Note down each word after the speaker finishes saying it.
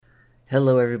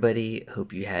Hello, everybody.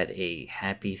 Hope you had a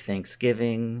happy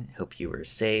Thanksgiving. Hope you were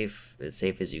safe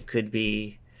as you could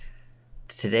be.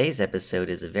 Today's episode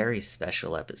is a very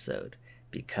special episode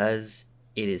because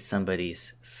it is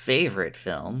somebody's favorite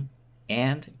film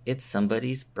and it's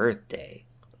somebody's birthday.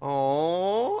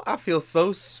 Oh, I feel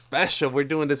so special. We're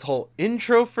doing this whole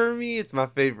intro for me. It's my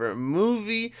favorite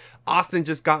movie. Austin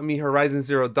just got me Horizon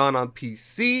Zero Dawn on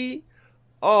PC.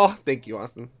 Oh, thank you,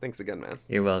 Austin. Thanks again, man.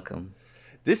 You're welcome.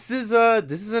 This is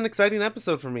an exciting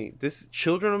episode for me. This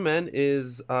Children of Men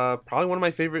is probably one of my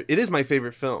favorite. It is my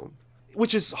favorite film,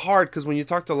 which is hard because when you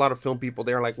talk to a lot of film people,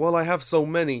 they're like, "Well, I have so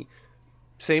many."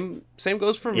 Same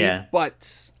goes for me. Yeah.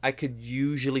 But I could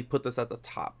usually put this at the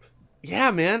top.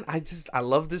 Yeah, man. I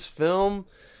love this film.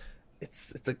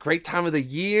 It's a great time of the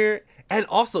year. And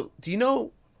also, do you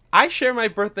know I share my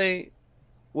birthday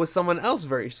with someone else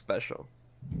very special?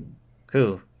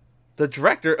 Who? The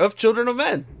director of Children of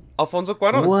Men, Alfonso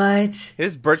Cuarón. What?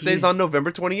 His birthday's on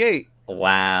November 28th.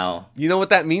 Wow. You know what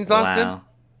that means, Austin? Wow.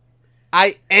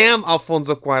 I am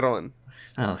Alfonso Cuarón.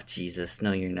 Oh, Jesus.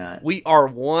 No, you're not. We are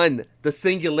one. The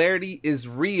singularity is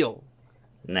real.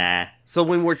 Nah. So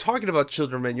when we're talking about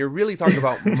Children of Men, you're really talking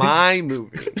about my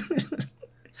movie.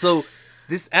 So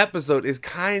this episode is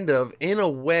kind of, in a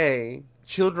way,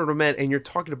 Children of Men, and you're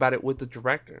talking about it with the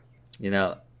director. You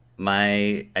know,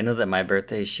 I know that my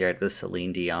birthday is shared with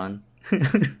Celine Dion.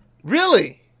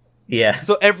 Really? Yeah.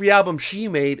 So every album she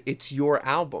made, it's your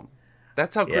album.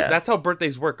 That's how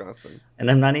birthdays work, Austin. And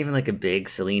I'm not even like a big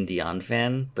Celine Dion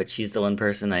fan, but she's the one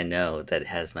person I know that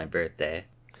has my birthday.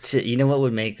 You know what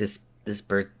would make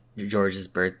George's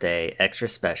birthday extra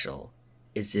special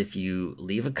is if you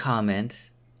leave a comment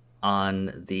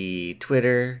on the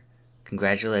Twitter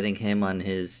congratulating him on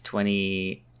his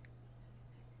 27th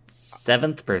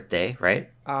birthday, right?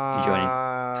 You joining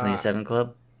 27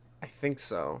 Club? I think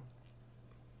so.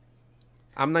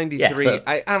 I'm 93. Yeah, so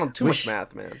I don't too much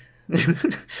math, man.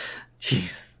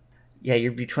 Jesus. Yeah,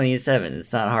 you'd be 27.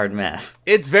 It's not hard math.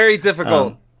 It's very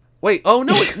difficult. Wait, oh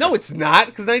no, no, it's not,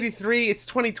 because 93, it's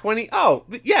 2020. Oh,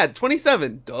 yeah,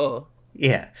 27. Duh.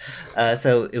 Yeah.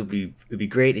 So it would be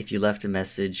great if you left a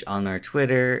message on our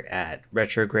Twitter at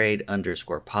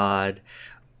retrograde_pod,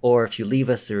 or if you leave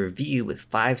us a review with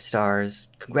 5 stars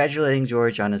congratulating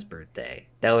George on his birthday.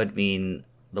 That would mean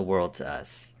the world to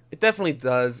us. It definitely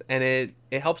does, and it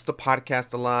helps the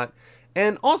podcast a lot.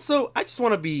 And also, I just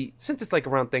want to be, since it's like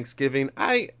around Thanksgiving,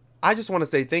 I just want to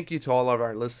say thank you to all of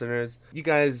our listeners. You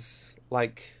guys,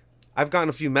 I've gotten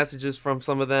a few messages from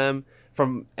some of them,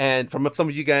 from some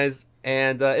of you guys,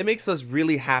 and it makes us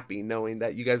really happy knowing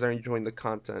that you guys are enjoying the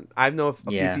content. I know a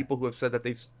few people who have said that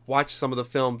they've watched some of the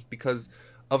films because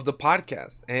of the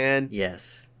podcast, and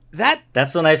yes,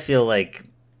 that's when I feel like,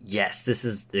 yes, this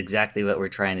is exactly what we're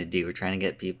trying to do. We're trying to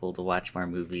get people to watch more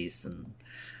movies and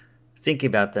think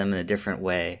about them in a different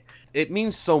way. It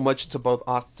means so much to both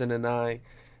Austin and I.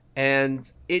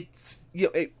 And it's,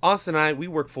 Austin and I, we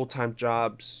work full-time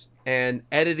jobs, and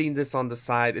editing this on the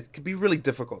side, it could be really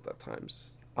difficult at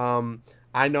times.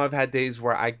 I know I've had days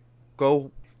where I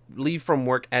leave from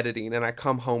work editing and I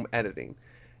come home editing,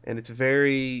 and it's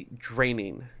very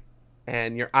draining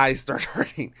and your eyes start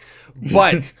hurting.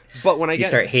 But when you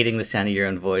start hating the sound of your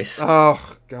own voice.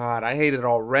 Oh God, I hate it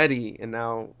already, and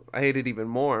now I hate it even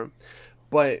more.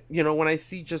 But, when I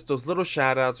see just those little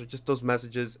shout-outs or just those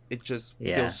messages, it just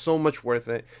feels so much worth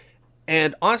it.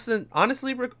 And Austin,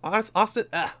 Austin,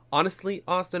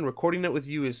 recording it with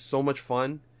you is so much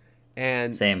fun.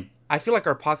 And same. I feel like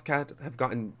our podcasts have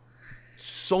gotten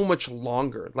so much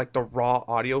longer. Like the raw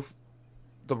audio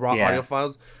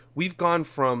files. We've gone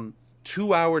from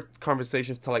 2-hour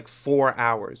conversations to like 4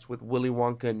 hours with Willy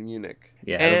Wonka in Munich.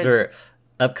 Yeah, those are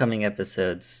upcoming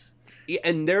episodes.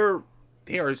 And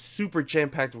they are super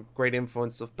jam-packed with great info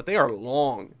and stuff, but they are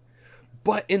long.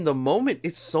 But in the moment,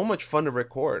 it's so much fun to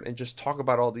record and just talk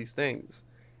about all these things.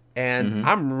 And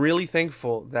I'm really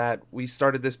thankful that we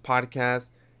started this podcast,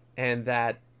 and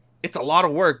that it's a lot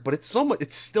of work, but it's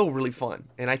still really fun.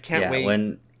 And I can't wait.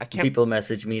 When people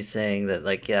message me saying that,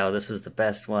 this was the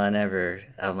best one ever,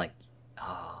 I'm like,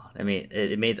 oh, I mean,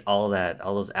 it made all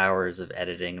those hours of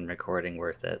editing and recording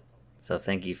worth it. So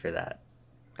thank you for that.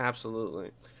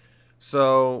 Absolutely.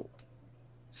 So,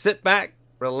 sit back,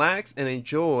 relax, and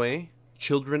enjoy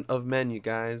Children of Men, you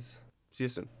guys. See you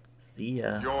soon. See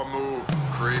ya. Your move,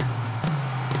 creep.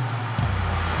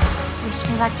 Wish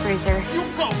me luck, Bruiser. You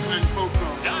go, Glen Coco.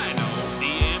 Dino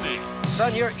DNA.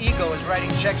 Son, your ego is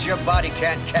writing checks your body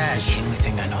can't cash. It's the only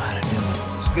thing I know how to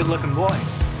do. It's a good-looking boy.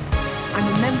 I'm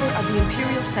a member of the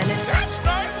Imperial Senate. That's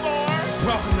nice, boy.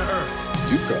 Welcome to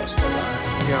Earth. You crossed the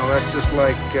line. That's just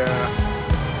like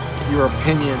your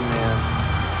opinion, man.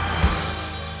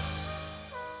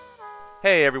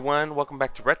 Hey everyone, welcome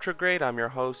back to Retrograde. I'm your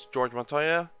host, George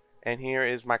Montoya, and here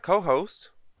is my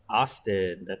co-host,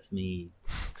 Austin, that's me.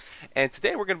 And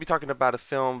today we're going to be talking about a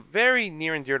film very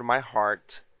near and dear to my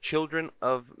heart, Children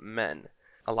of Men.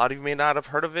 A lot of you may not have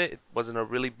heard of it. It wasn't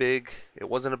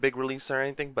a big release or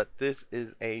anything, but this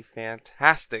is a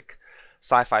fantastic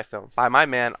sci-fi film by my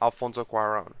man, Alfonso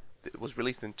Cuarón. It was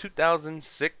released in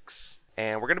 2006,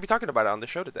 and we're going to be talking about it on the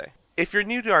show today. If you're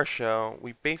new to our show,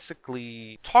 we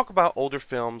basically talk about older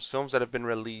films that have been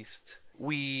released.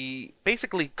 We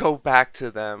basically go back to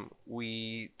them.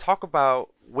 We talk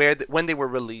about when they were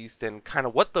released and kind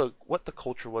of what the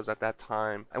culture was at that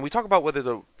time, and we talk about whether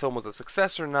the film was a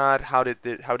success or not. How did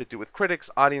it do with critics,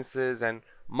 audiences, and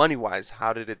money-wise?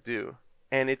 How did it do?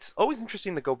 And it's always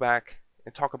interesting to go back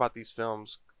and talk about these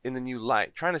films in a new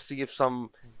light, trying to see if some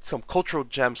cultural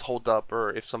gems hold up,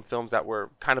 or if some films that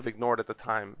were kind of ignored at the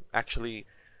time actually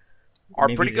are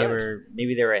pretty good.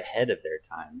 Maybe they were ahead of their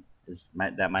time.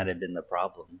 That might have been the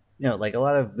problem. Like a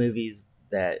lot of movies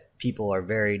that people are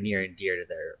very near and dear to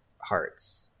their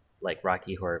hearts, like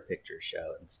Rocky Horror Picture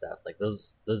Show and stuff. Like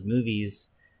those movies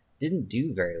didn't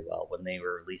do very well when they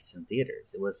were released in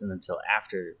theaters. It wasn't until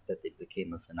after that they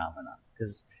became a phenomenon.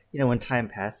 Because when time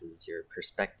passes, your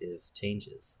perspective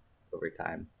changes over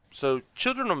time. So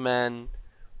Children of Men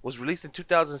was released in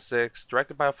 2006,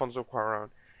 directed by Alfonso Cuarón,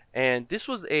 and this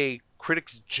was a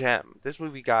critics gem. This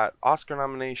movie got Oscar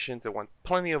nominations. It won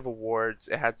plenty of awards.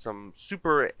 It had some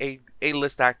super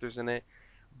A-list actors in it,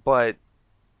 but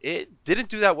it didn't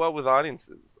do that well with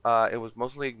audiences. It was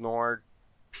mostly ignored.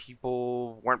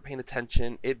 People weren't paying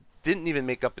attention. It didn't even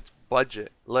make up its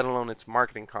budget, let alone its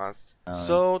marketing cost.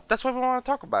 So that's why we want to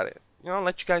talk about it.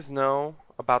 Let you guys know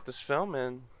about this film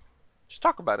and just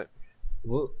talk about it.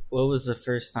 What was the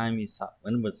first time you saw?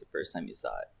 When was the first time you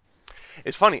saw it?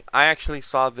 It's funny. I actually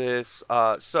saw this.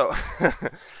 So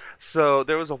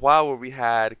there was a while where we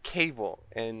had cable,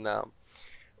 and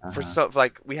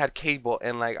we had cable,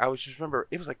 and I was just remember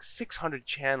it was 600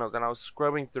 channels, and I was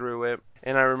scrubbing through it,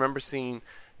 and I remember seeing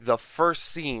the first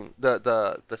scene,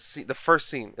 the first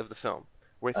scene of the film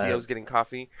where Theo's getting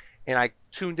coffee, and I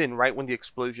tuned in right when the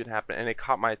explosion happened, and it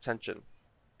caught my attention.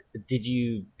 Did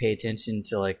you pay attention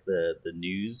to the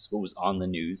news? What was on the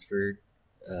news for?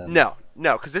 No,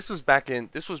 because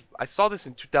I saw this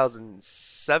in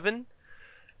 2007.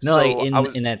 No, so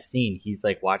in that scene, he's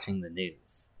watching the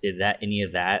news. Did any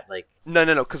of that No,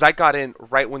 because I got in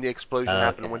right when the explosion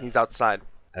happened, when he's outside.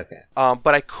 Okay.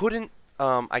 But I couldn't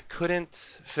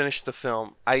finish the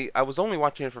film. I was only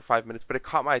watching it for 5 minutes, but it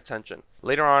caught my attention.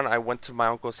 Later on, I went to my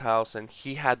uncle's house, and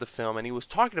he had the film, and he was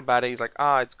talking about it. He's like,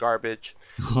 it's garbage,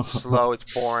 it's slow,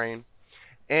 it's boring.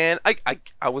 And I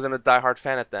wasn't a diehard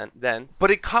fan then,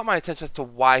 but it caught my attention as to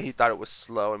why he thought it was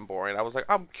slow and boring. I was like,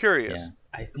 I'm curious. Yeah.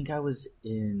 I think I was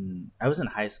in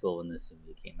high school when this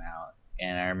movie came out,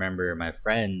 and I remember my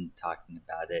friend talking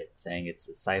about it, saying it's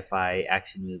a sci-fi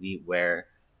action movie where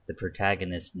the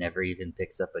protagonist never even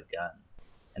picks up a gun.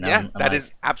 And that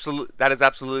is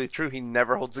absolutely true. He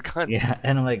never holds a gun. Yeah,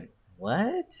 and I'm like,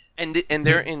 what? And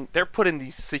they're put in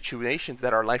these situations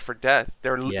that are life or death.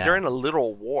 They're in a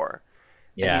literal war.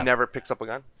 Yeah. And he never picks up a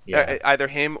gun. Yeah. Either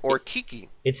him or Kiki.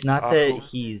 It's not that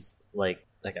he's like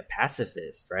a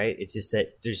pacifist, right? It's just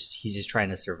that he's just trying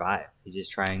to survive. He's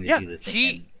just trying to do the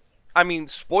thing.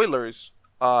 Spoilers.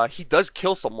 He does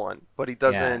kill someone, but he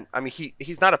doesn't. Yeah.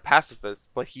 He's not a pacifist,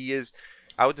 but he is.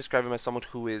 I would describe him as someone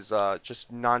who is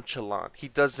just nonchalant. He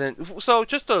doesn't. So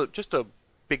just a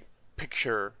big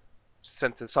picture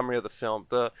summary of the film.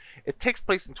 It takes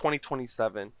place in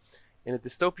 2027. In a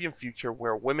dystopian future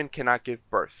where women cannot give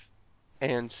birth.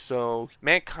 And so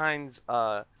mankind's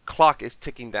clock is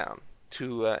ticking down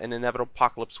to an inevitable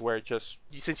apocalypse where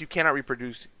since you cannot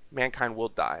reproduce, mankind will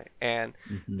die. And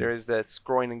there is this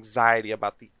growing anxiety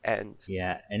about the end.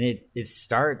 Yeah, and it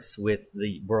starts with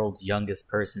the world's youngest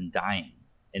person dying.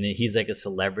 And he's like a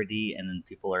celebrity, and then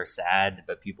people are sad,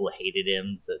 but people hated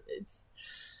him. So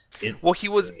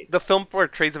the film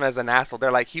portrays him as an asshole.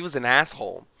 They're like, he was an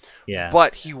asshole. Yeah.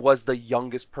 But he was the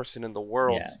youngest person in the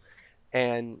world. Yeah.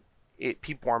 And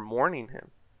people are mourning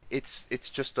him. It's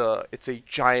a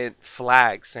giant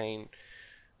flag saying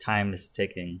time is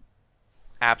ticking.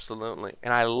 Absolutely.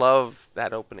 And I love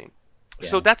that opening. Yeah.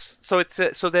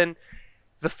 So then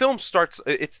the film starts.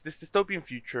 It's this dystopian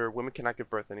future. Women cannot give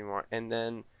birth anymore. And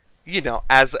then,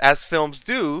 as films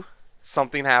do,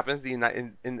 something happens,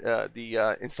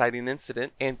 the inciting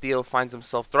incident, and Theo finds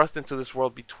himself thrust into this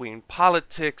world between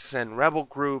politics and rebel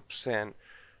groups and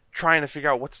trying to figure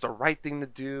out what's the right thing to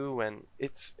do, and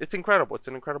it's incredible. It's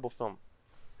an incredible film.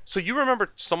 So you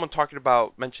remember someone talking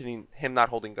about mentioning him not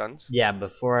holding guns? Yeah,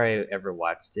 before I ever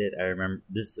watched it, I remember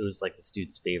this. It was like this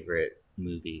dude's favorite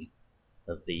movie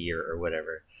of the year or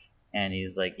whatever, and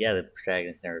he's like, "Yeah, the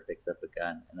protagonist never picks up a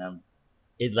gun," and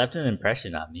it left an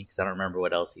impression on me because I don't remember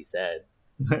what else he said.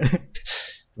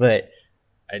 But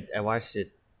I watched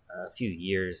it a few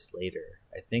years later.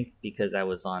 I think because I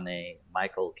was on a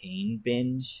Michael Caine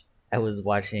binge. I was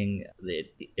watching the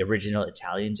original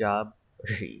Italian Job,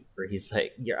 where he's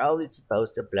like, "You're only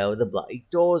supposed to blow the bloody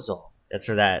doors off." That's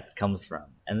where that comes from.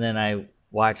 And then I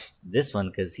watched this one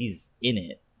because he's in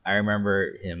it. I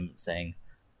remember him saying,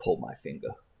 "Pull my finger."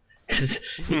 Because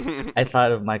I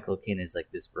thought of Michael Caine as like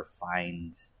this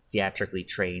refined, theatrically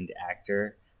trained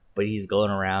actor, but he's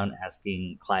going around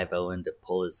asking Clive Owen to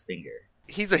pull his finger.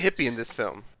 He's a hippie in this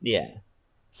film. Yeah.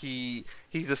 He's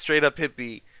a straight up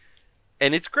hippie,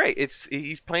 and it's great.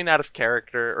 He's playing out of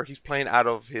character, or he's playing out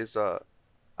of his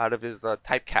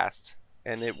typecast,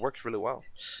 and it works really well.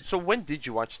 So when did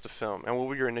you watch the film, and what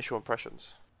were your initial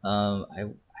impressions? I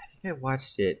think I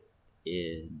watched it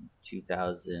in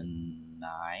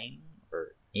 2009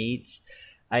 or 8.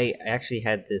 I actually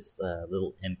had this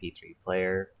little MP3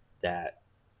 player that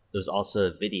was also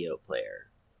a video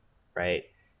player, right?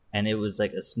 And it was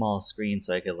like a small screen,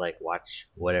 so I could like watch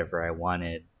whatever I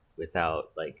wanted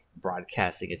without like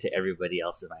broadcasting it to everybody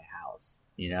else in my house,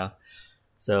 you know?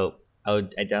 So I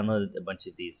downloaded a bunch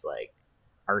of these like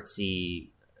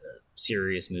artsy,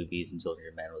 serious movies, and Children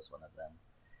of Men was one of them.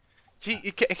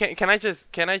 Gee, can I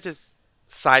just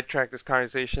sidetrack this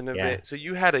conversation a bit? So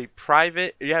you had an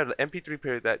MP3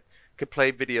 player that could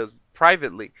play videos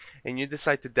privately, and you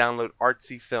decide to download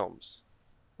artsy films.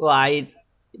 Well,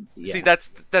 see, that's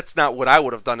not what I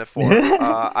would have done it for.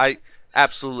 I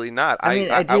absolutely not.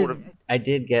 I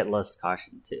did get Lust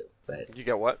Caution too, but you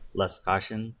get what? Lust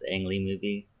Caution, the Ang Lee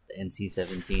movie, the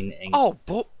NC-17.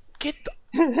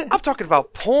 I'm talking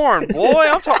about porn, boy.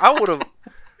 I would have.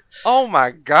 Oh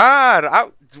my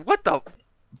god! What the?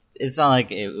 It's not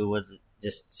like it was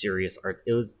just serious art.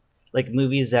 It was like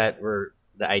movies that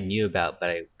I knew about, but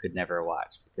I could never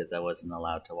watch because I wasn't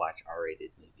allowed to watch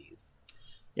R-rated movies.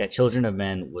 Yeah, Children of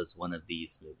Men was one of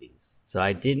these movies, so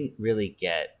I didn't really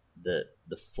get the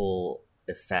full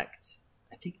effect.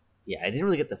 I didn't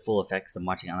really get the full effect because I'm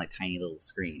watching on like tiny little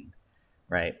screen,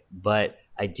 right? But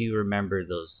I do remember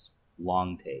those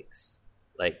long takes,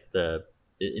 like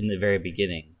in the very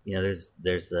beginning. You know, there's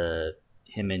the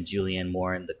him and Julianne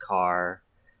Moore in the car.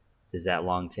 There's that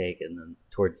long take, and then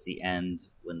towards the end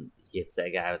when he hits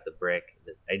that guy with the brick.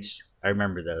 I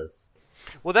remember those.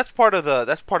 Well, that's part of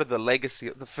the legacy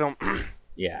of the film.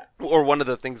 Yeah. Or one of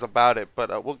the things about it,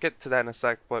 but we'll get to that in a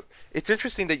sec. But it's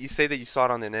interesting that you say that you saw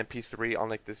it on an MP3 on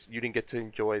like this. You didn't get to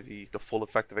enjoy the full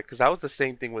effect of it, because that was the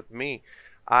same thing with me.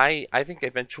 I think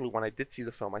eventually when I did see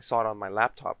the film, I saw it on my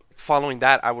laptop. Following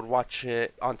that, I would watch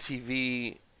it on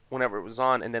TV whenever it was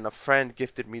on, and then a friend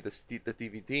gifted me the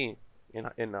DVD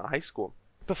in high school.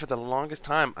 But for the longest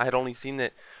time, I had only seen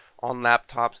it on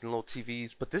laptops and little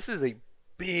TVs. But this is a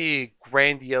big,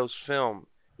 grandiose film.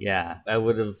 Yeah, I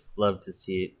would have loved to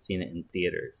seen it in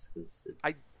theaters.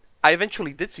 I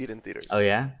eventually did see it in theaters. Oh,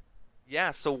 yeah?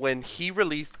 Yeah, so when he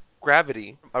released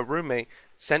Gravity, a roommate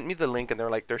sent me the link, and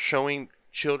they're showing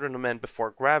Children of Men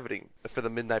before Gravity for the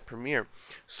midnight premiere.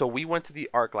 So we went to the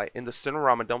ArcLight in the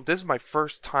Cinerama Dome. This is my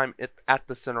first time at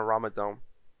the Cinerama Dome.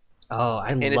 Oh,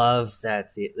 I love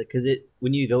that because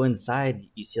when you go inside,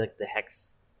 you see like the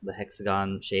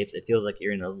hexagon shapes. It feels like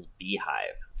you're in a little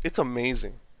beehive. It's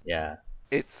amazing. Yeah.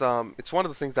 It's one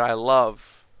of the things that I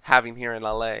love having here in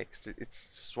LA. 'Cause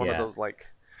it's just one of those like,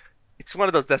 it's one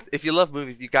of those. If you love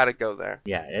movies, you gotta go there.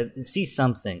 Yeah, see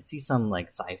some like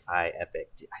sci-fi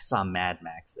epic. I saw Mad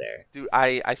Max there. Dude,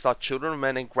 I saw Children of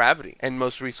Men and Gravity, and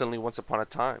most recently Once Upon a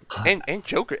Time, and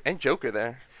Joker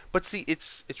there. But see,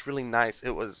 it's really nice. It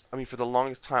was, I mean, for the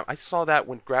longest time, I saw that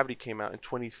when Gravity came out in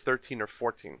 2013 or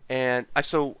 14, and I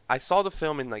saw the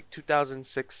film in like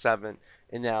 2006-7.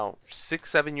 And now,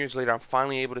 6-7 years later, I'm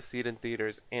finally able to see it in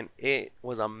theaters, and it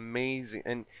was amazing.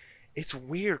 And it's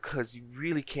weird because you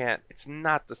really can't. It's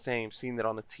not the same seeing it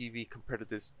on the TV compared to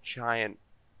this giant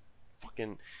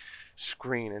fucking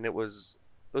screen, and it was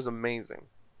amazing.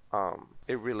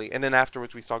 It really. And then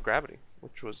afterwards, we saw Gravity,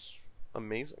 which was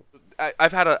amazing.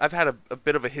 I've had a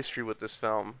bit of a history with this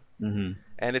film,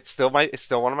 and it's still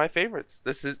one of my favorites.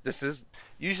 This is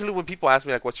usually when people ask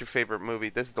me like, "What's your favorite movie?"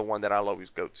 This is the one that I'll always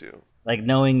go to. Like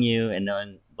knowing you and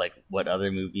knowing like what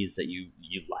other movies that you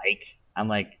like, I'm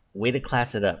like, way to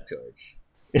class it up, George.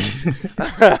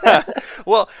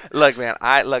 Well, look, man.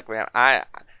 I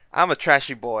I'm a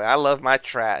trashy boy. I love my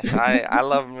trash. I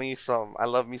love me some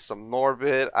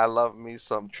Norbit. I love me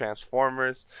some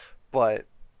Transformers. But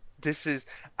this is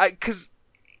cuz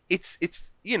it's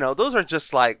those are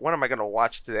just like, what am I going to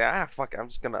watch today? Fuck it. I'm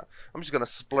just going to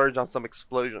splurge on some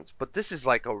explosions. But this is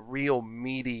like a real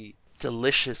meaty,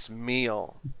 delicious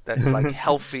meal that's like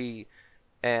healthy,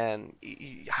 and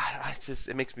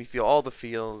it makes me feel all the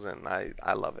feels, and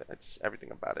I love it. It's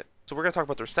everything about it. So we're gonna talk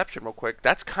about the reception real quick.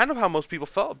 That's kind of how most people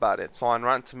felt about it. So on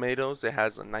Rotten Tomatoes, it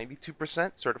has a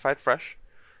 92% certified fresh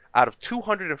out of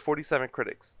 247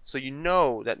 critics. So you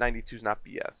know that 92 is not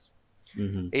BS.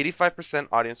 85%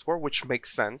 audience score, which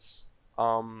makes sense.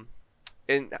 And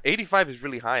 85 is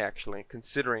really high, actually,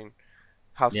 considering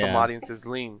how some audiences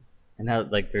lean. And how,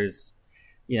 like, there's,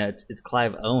 it's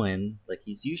Clive Owen. Like,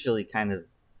 he's usually kind of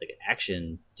like an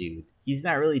action dude. He's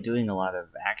not really doing a lot of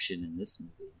action in this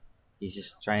movie. He's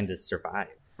just trying to survive.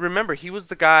 Remember, he was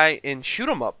the guy in Shoot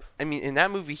 'Em Up. I mean, in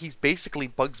that movie, he's basically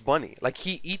Bugs Bunny. Like,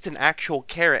 he eats an actual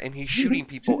carrot and he's shooting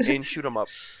people in Shoot 'Em Up.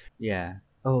 Yeah.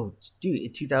 Oh, dude,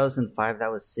 in 2005,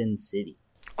 that was Sin City.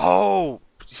 Oh,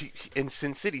 in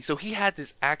Sin City. So he had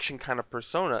this action kind of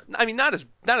persona. I mean, not as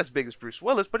big as Bruce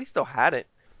Willis, but he still had it.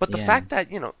 But the fact that,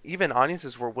 even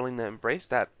audiences were willing to embrace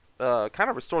that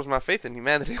kind of restores my faith in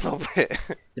humanity a little bit.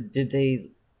 Did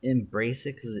they embrace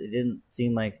it? Because it didn't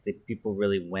seem like the people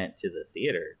really went to the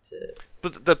theater to.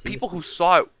 But the people who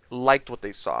saw it liked what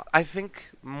they saw. I think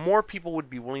more people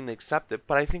would be willing to accept it,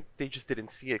 but I think they just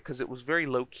didn't see it because it was very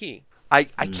low key. I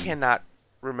cannot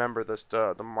remember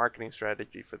the marketing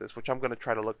strategy for this, which I'm going to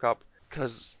try to look up,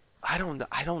 because I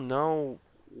don't know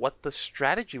what the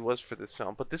strategy was for this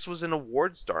film, but this was an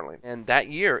awards darling, and that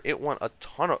year it won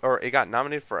it got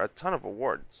nominated for a ton of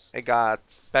awards. It got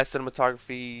best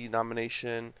cinematography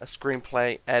nomination, a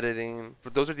screenplay, editing.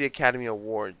 Those are the Academy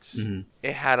Awards.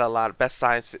 It had a lot of best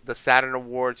science, the Saturn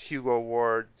Awards, Hugo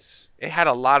Awards. It had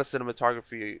a lot of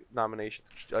cinematography nominations.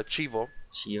 Chivo.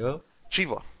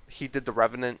 He did The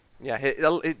Revenant. Yeah,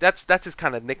 that's his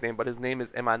kind of nickname, but his name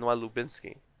is Emmanuel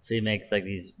Lubinski. So he makes like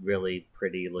these really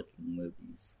pretty looking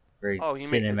movies. Very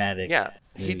cinematic. Movies.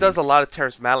 He does a lot of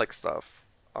Terrence Malick stuff.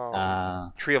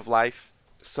 Tree of Life.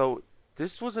 So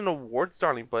this was an awards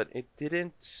darling, but it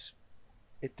didn't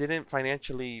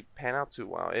financially pan out too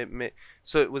well. It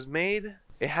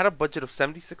had a budget of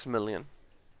 $76 million,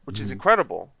 which is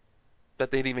incredible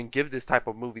that they'd even give this type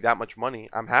of movie that much money.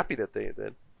 I'm happy that they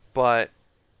did. But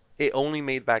it only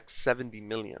made back $70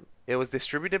 million. It was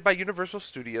distributed by Universal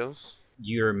Studios.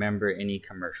 Do you remember any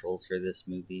commercials for this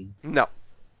movie? No,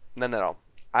 none at all.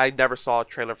 I never saw a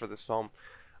trailer for this film.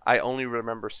 I only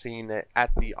remember seeing it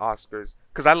at the Oscars,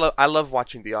 because I love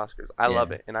watching the Oscars. I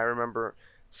love it, and I remember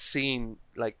seeing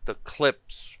like the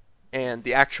clips and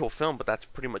the actual film, but that's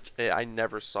pretty much it. I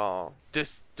never saw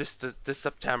this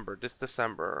December.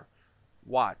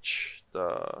 Watch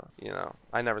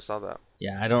I never saw that.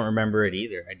 Yeah, I don't remember it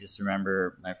either. I just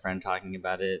remember my friend talking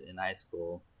about it in high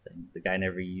school, saying the guy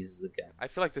never uses a gun. I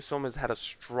feel like this film has had a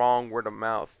strong word of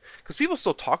mouth, because people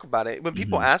still talk about it. When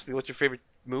people ask me, what's your favorite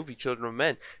movie, Children of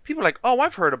Men, people are like, oh,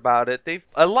 I've heard about it.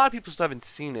 A lot of people still haven't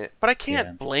seen it, but I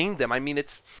can't blame them. I mean,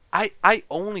 I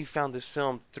only found this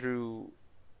film through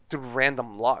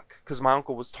random luck, because my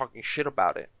uncle was talking shit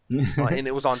about it. And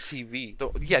it was on TV.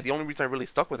 So, the only reason I really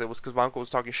stuck with it was because my uncle was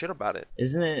talking shit about it.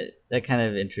 Isn't it that kind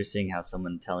of interesting how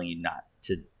someone telling you not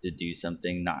to do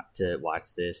something, not to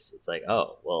watch this, it's like,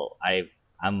 oh, well,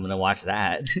 I'm gonna watch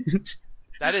that.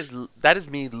 that is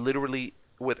me literally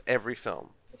with every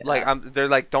film. Like they're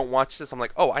like, don't watch this. I'm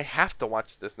like, oh, I have to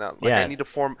watch this now. Like I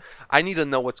need to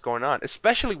know what's going on,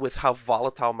 especially with how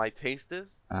volatile my taste is.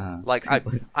 Like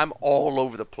I'm all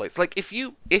over the place. Like if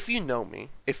you know me,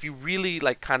 if you really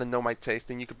like kind of know my taste,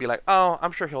 then you could be like, oh,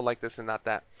 I'm sure he'll like this and not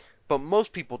that. But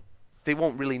most people, they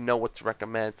won't really know what to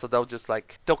recommend, so they'll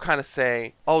kind of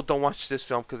say, oh, don't watch this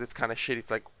film because it's kind of shitty.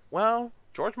 It's like, well,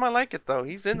 George might like it though.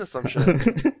 He's into some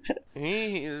shit.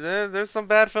 There's some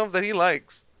bad films that he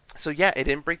likes. So it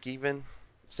didn't break even.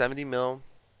 70 mil.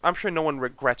 I'm sure no one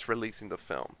regrets releasing the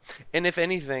film. And if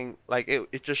anything, like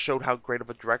it just showed how great of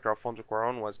a director Alfonso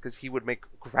Cuarón was, because he would make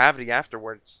Gravity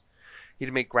afterwards.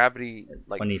 He'd make Gravity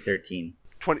like 2013.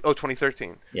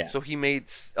 2013. Yeah. So he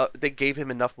made. They gave him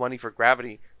enough money for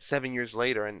Gravity 7 years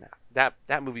later, and that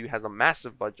movie has a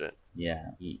massive budget. Yeah.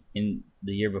 In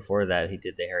the year before that, he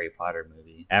did the Harry Potter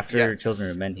movie. After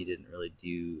Children of Men, he didn't really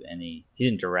do any. He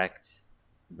didn't direct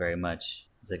very much.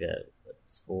 It's like a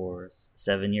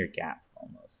 4-7 year gap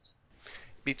almost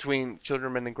between Children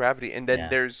of Men and Gravity, and then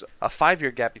there's a 5-year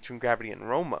gap between Gravity and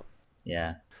Roma.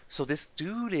 Yeah. So this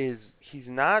dude he's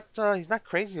not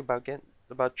crazy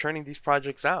about churning these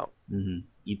projects out.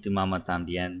 Y Tu Mama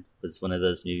Tambien was one of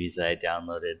those movies that I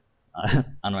downloaded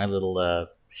on my little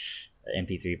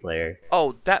MP3 player.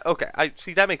 Oh, okay. I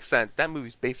see. That makes sense. That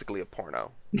movie's basically a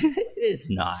porno. It's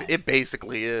not. It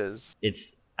basically is.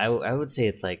 It's I would say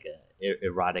it's like a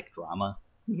erotic drama.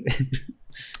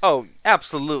 Oh,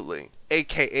 absolutely.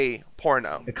 AKA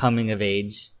porno. A coming of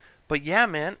age. But yeah,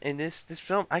 man, in this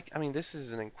film, I mean, this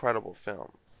is an incredible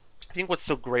film. I think what's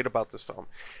so great about this film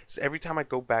is every time I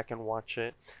go back and watch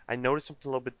it, I notice something a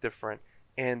little bit different.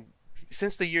 And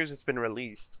since the years it's been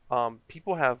released,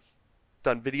 people have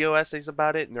done video essays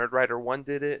about it. Nerdwriter 1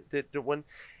 did one,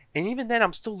 and even then,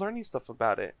 I'm still learning stuff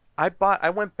about it. I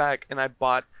went back and I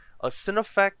bought a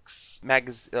Cinefex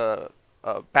magazine,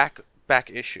 back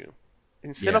issue.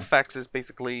 And Cinefex is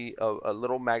basically a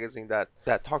little magazine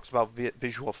that talks about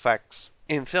visual effects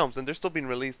in films, and they're still being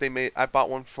released. I bought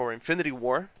one for Infinity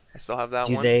War. I still have that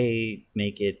one. Do they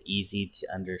make it easy to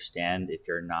understand if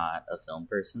you're not a film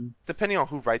person? Depending on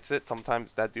who writes it,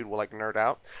 sometimes that dude will like nerd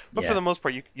out. But Yeah. for the most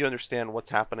part, you understand what's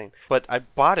happening. But I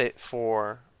bought it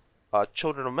for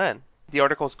Children of Men. The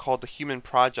article is called "The Human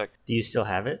Project." Do you still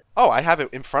have it? Oh, I have it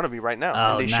in front of me right now.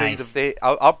 Oh, and they nice. show you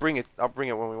I'll bring it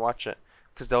when we watch it,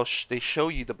 because they show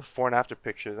you the before and after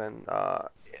pictures. And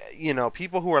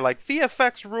people who are like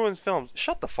VFX ruins films.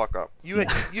 Shut the fuck up. You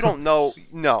don't know.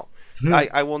 No.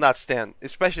 I will not stand.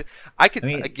 Especially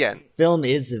again. Film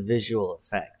is a visual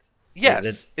effect.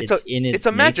 Yes, Like, it's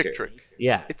a magic nature. trick.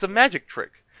 Yeah. It's a magic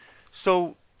trick.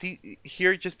 So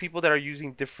here are just people that are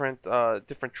using different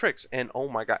tricks, and oh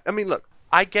my god. I mean, look,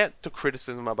 I get the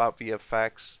criticism about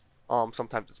VFX.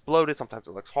 Sometimes it's bloated, sometimes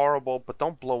it looks horrible, but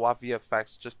don't blow off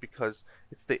VFX just because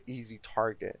it's the easy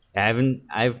target.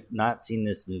 I've not seen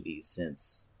this movie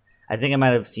since. I think I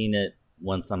might have seen it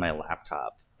once on my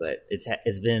laptop, but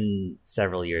it's been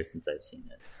several years since I've seen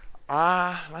it.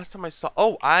 Last time I saw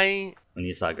When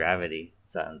you saw Gravity,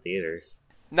 saw it in theaters.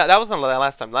 No, that wasn't the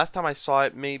last time. Last time I saw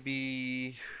it,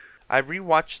 maybe I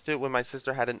rewatched it when my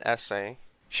sister had an essay.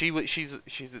 She's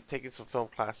taking some film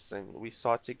classes, and we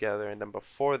saw it together. And then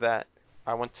before that,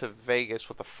 I went to Vegas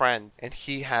with a friend, and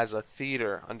he has a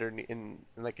theater in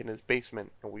his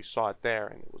basement, and we saw it there,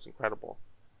 and it was incredible.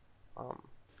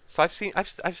 So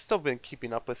I've still been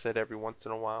keeping up with it every once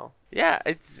in a while. Yeah,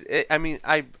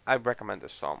 I recommend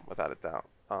this film without a doubt.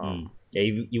 Yeah,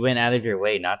 you went out of your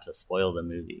way not to spoil the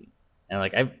movie, and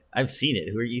like I've seen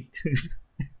it. Who are you?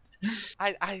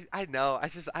 I know.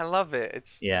 I love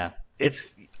it.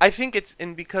 I think it's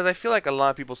because I feel like a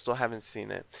lot of people still haven't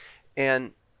seen it,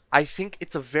 and I think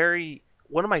it's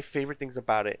one of my favorite things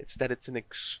about it. It's that it's an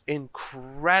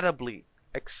incredibly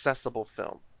accessible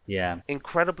film. Yeah.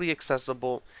 Incredibly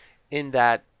accessible in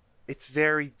that it's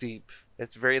very deep.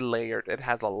 It's very layered. It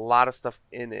has a lot of stuff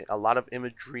in it, a lot of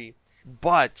imagery.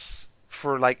 But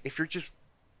for if you're just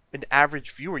an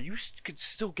average viewer, you could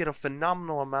still get a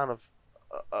phenomenal amount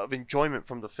of enjoyment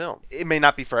from the film. It may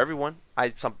not be for everyone.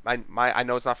 I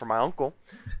know it's not for my uncle,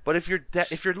 but if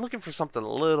you're looking for something a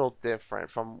little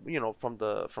different from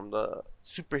the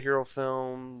superhero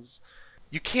films,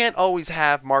 you can't always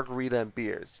have margarita and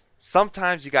beers.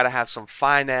 Sometimes you gotta have some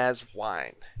fine ass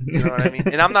wine. You know what I mean?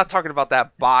 And I'm not talking about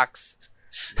that boxed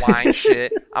wine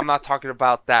shit. I'm not talking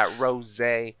about that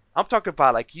rosé. I'm talking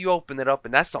about you open it up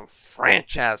and that's some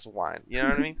French ass wine. You know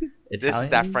what I mean? This is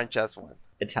that French ass wine.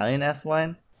 Italian ass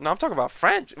wine? No, I'm talking about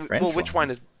French. Well,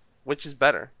 which is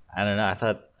better? I don't know. I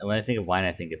thought when I think of wine,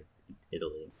 I think of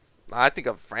Italy. I think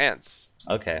of France.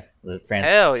 Okay, France.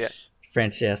 Hell yeah,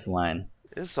 French ass wine.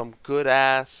 This is some good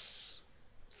ass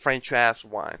French ass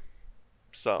wine.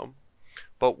 So,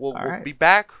 but we'll be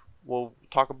back. We'll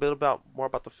talk a bit more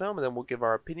about the film, and then we'll give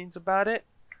our opinions about it.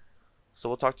 So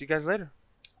we'll talk to you guys later.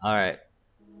 All right.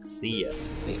 See ya.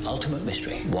 The ultimate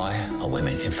mystery. Why are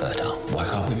women infertile? Why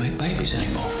can't we make babies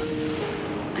anymore?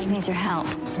 I need your help.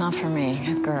 Not for me,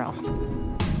 a girl.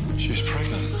 She's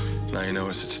pregnant. Now you know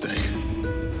what's at stake.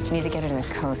 You need to get her to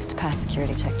the coast, past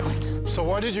security checkpoints. So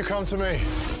why did you come to me?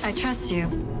 I trust you.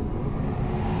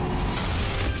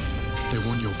 They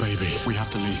want your baby. We have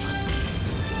to leave.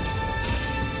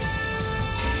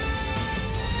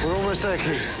 We're almost there,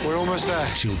 Keith. We're almost there.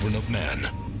 Children of Men.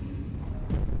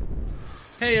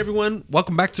 Hey everyone,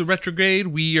 welcome back to Retrograde.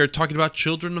 We are talking about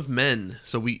Children of Men.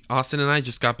 So Austin and I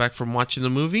just got back from watching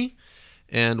the movie.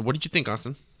 And what did you think,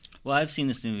 Austin? Well, I've seen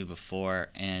this movie before,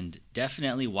 and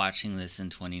definitely watching this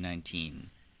in 2019,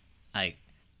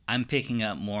 I'm picking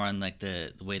up more on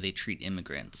the way they treat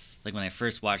immigrants. Like when I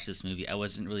first watched this movie, I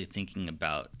wasn't really thinking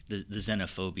about the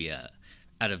xenophobia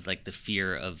out of the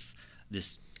fear of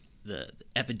the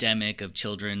epidemic of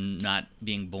children not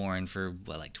being born for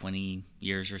 20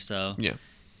 years or so. Yeah.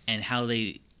 And how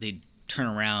they turn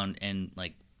around and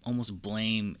like almost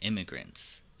blame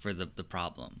immigrants for the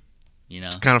problem. You know,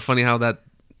 It's kind of funny how that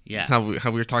yeah, how we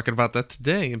were talking about that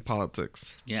today in politics.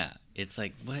 yeah. It's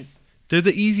like what? They're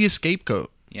the easiest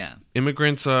scapegoat. Yeah,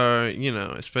 Immigrants are,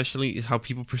 especially how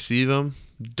people perceive them,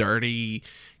 dirty.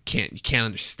 You can't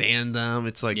understand them.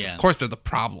 It's like, Yeah. of course they're the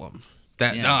problem.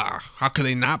 How could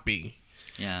they not be?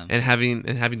 yeah. And having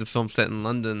the film set in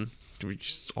London, there were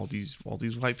just all these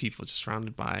white people just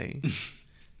surrounded by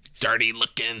dirty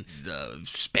looking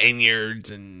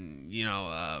Spaniards and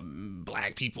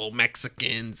black people,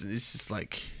 Mexicans, and it's just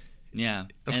like Yeah,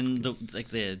 and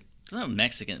not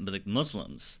Mexican, but like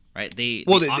Muslims, right? They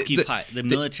Well, occupy the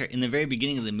military. In the very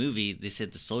beginning of the movie, they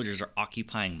said the soldiers are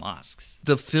occupying mosques.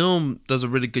 the film does a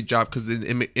really good job because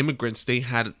the immigrants they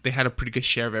had a pretty good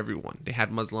share of everyone. They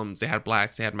had Muslims, they had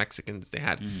blacks, they had Mexicans, they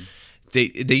had they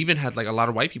even had like a lot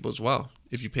of white people as well.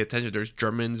 If you pay attention, there's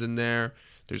Germans in there,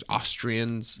 there's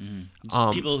Austrians,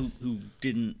 People who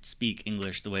didn't speak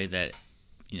English the way that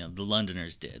the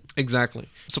Londoners did. exactly.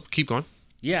 So keep going.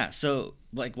 Yeah, so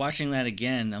like watching that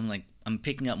again, I'm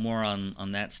picking up more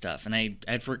on that stuff, and I'd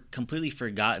completely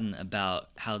forgotten about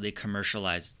how they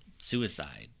commercialized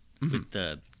suicide with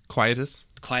the Quietus.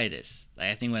 Quietus.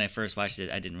 I think when I first watched it,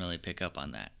 I didn't really pick up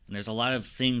on that. And there's a lot of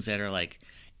things that are like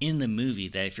in the movie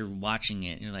that if you're watching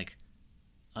it, you're like,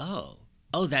 oh,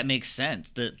 that makes sense.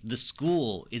 The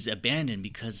school is abandoned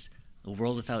because the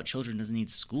world without children doesn't need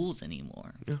schools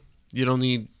anymore. Yeah, you don't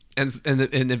need, and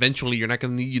eventually you're not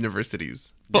going to need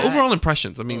universities. But overall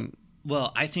impressions, I mean,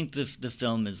 well, I think the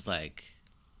film is like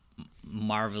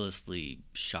marvelously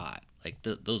shot. Like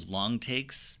those long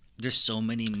takes. There's so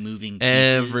many moving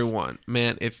pieces. Everyone,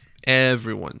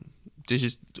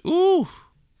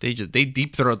 they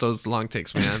deep throat those long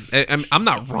takes, man. I'm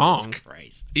not wrong.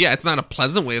 Christ. Yeah, it's not a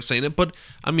pleasant way of saying it, but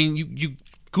I mean, you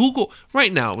Google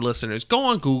right now, listeners, go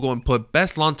on Google and put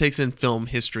best long takes in film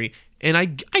history, and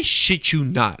I shit you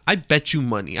not, I bet you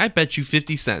money, I bet you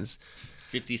 50 cents.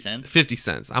 50 cents? 50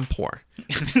 cents. I'm poor.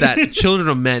 That Children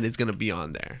of Men is going to be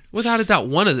on there. Without a doubt,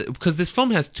 one of the, because this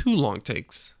film has 2 long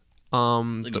takes.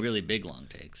 Really big long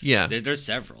takes. Yeah. There's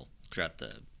several throughout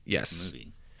the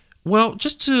movie. Well,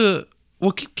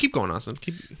 keep going, Austin.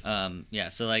 Yeah,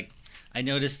 so like I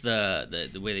noticed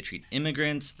the way they treat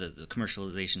immigrants, the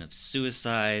commercialization of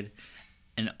suicide,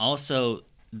 and also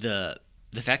the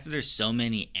fact that there's so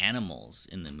many animals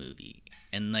in the movie.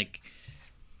 And like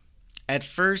at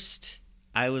first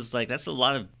I was like, is that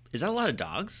a lot of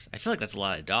dogs? I feel like that's a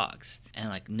lot of dogs. And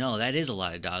like, no, that is a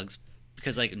lot of dogs,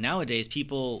 because like nowadays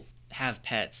people have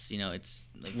pets, it's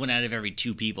like 1 out of every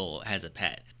 2 people has a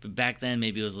pet. But back then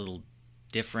maybe it was a little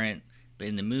different. But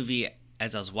in the movie,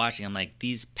 as I was watching, I'm like,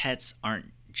 these pets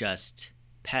aren't just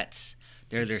pets.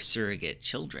 They're their surrogate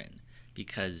children,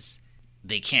 because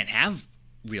they can't have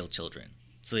real children.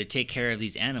 So they take care of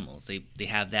these animals. They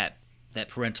have that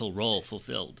parental role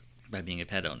fulfilled by being a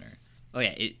pet owner. Oh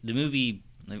yeah, the movie,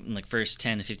 like first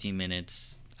 10 to 15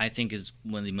 minutes, I think is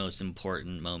one of the most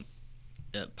important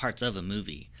parts of a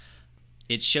movie.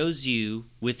 It shows you,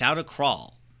 without a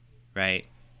crawl, right,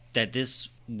 that this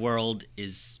world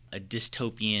is a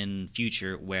dystopian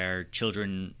future where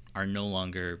children are no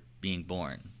longer being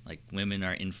born. Like, women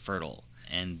are infertile.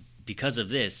 And because of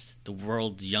this, the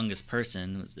world's youngest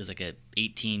person is like a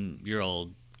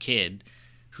 18-year-old kid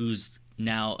who's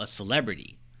now a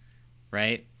celebrity,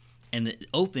 right? And it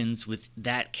opens with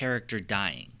that character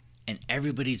dying, and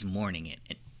everybody's mourning it.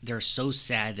 And they're so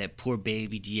sad that poor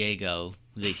baby Diego,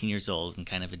 who's 18 years old and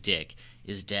kind of a dick,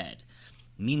 is dead.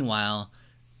 Meanwhile,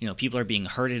 people are being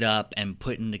herded up and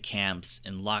put into camps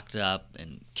and locked up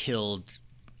and killed.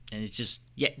 And it's just,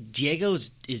 Diego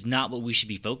is not what we should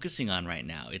be focusing on right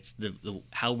now. It's the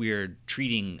how we're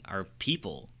treating our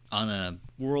people on a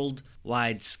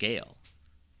worldwide scale,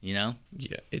 Yeah,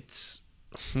 it's...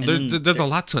 There's a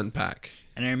lot to unpack.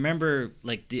 And I remember,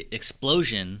 like, the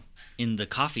explosion in the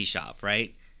coffee shop,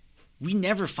 right? We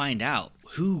never find out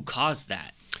who caused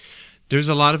that. There's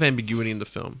a lot of ambiguity in the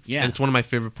film. Yeah. And it's one of my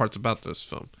favorite parts about this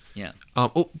film. Yeah.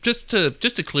 Just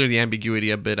to clear the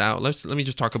ambiguity a bit out, let me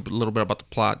just talk a little bit about the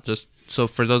plot. Just so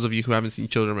for those of you who haven't seen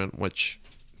Children of Men, which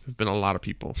have been a lot of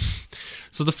people.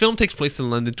 So the film takes place in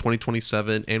London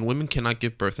 2027, and women cannot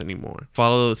give birth anymore.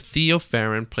 Follow Theo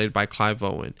Farron, played by Clive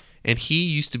Owen. And he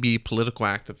used to be a political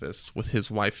activist with his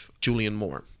wife, Julianne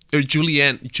Moore,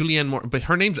 but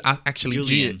her name's actually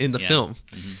Julian in the film.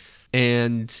 Mm-hmm.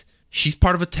 And she's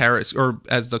part of a terrorist, or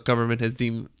as the government has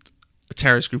deemed, a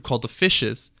terrorist group called the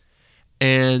Fishes.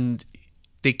 And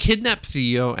they kidnap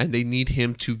Theo, and they need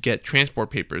him to get transport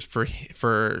papers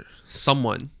for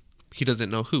someone. He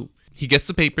doesn't know who. He gets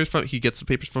the papers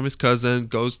from his cousin,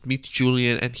 goes meets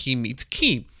Julian, and he meets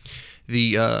Key,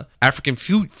 the African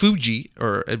Fuji,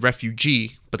 or a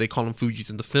refugee, but they call him Fujis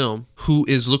in the film, who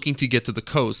is looking to get to the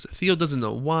coast. Theo doesn't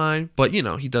know why, but you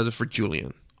know, he does it for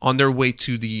Julian. On their way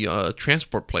to the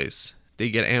transport place, they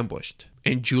get ambushed,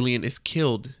 and Julian is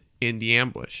killed in the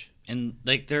ambush. And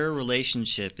like their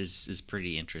relationship is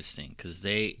pretty interesting because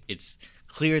it's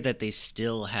clear that they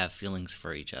still have feelings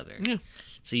for each other. Yeah.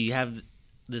 So you have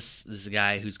this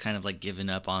guy who's kind of like given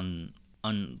up on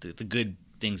the good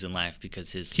things in life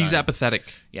because his son, he's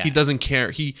apathetic. Yeah. He doesn't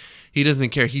care. He doesn't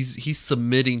care. He's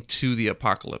submitting to the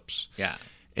apocalypse. Yeah.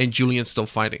 And Julian's still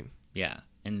fighting. Yeah.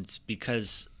 And it's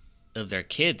because of their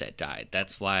kid that died.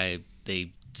 That's why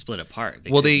they split apart.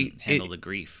 They couldn't handle the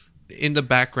grief. In the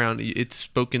background, it's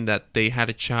spoken that they had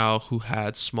a child who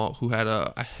had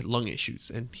lung issues,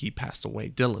 and he passed away.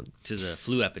 Dylan, to the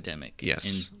flu epidemic. Yes.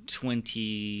 In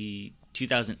 2008.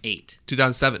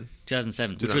 2007.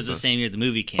 2007, which was the same year the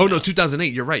movie came. Oh no, out.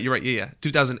 2008. You're right. Yeah.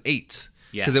 2008.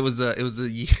 Yeah. Because it was a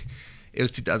year. It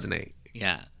was 2008.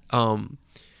 Yeah.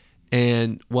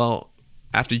 And well,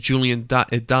 after Julian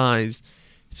dies,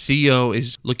 Theo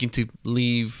is looking to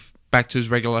leave back to his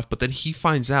regular life, but then he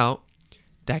finds out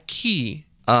that Key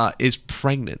is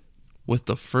pregnant with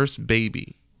the first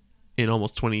baby in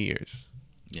almost 20 years.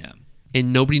 Yeah.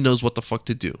 And nobody knows what the fuck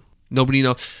to do. Nobody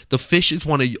knows. The fishes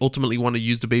ultimately want to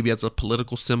use the baby as a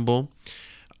political symbol.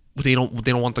 They don't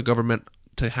want the government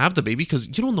to have the baby because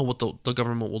you don't know what the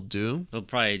government will do. They'll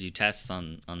probably do tests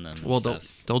on them. Well, and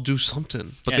they'll do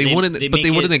something, but yeah, they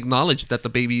wouldn't acknowledge that the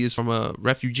baby is from a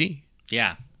refugee.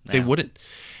 Yeah. They wouldn't.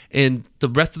 And the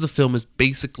rest of the film is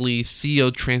basically Theo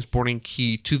transporting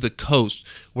Key to the coast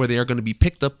where they are going to be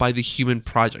picked up by the Human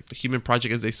Project. The Human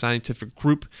Project is a scientific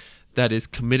group that is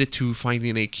committed to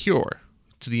finding a cure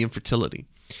to the infertility.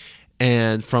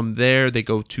 And from there, they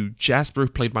go to Jasper,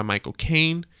 played by Michael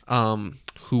Caine,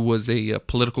 who was a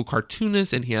political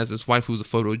cartoonist, and he has his wife who's a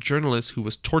photojournalist who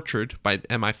was tortured by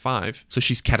MI5. So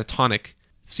she's catatonic.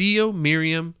 Theo,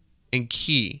 Miriam, and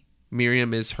Key.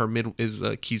 Miriam is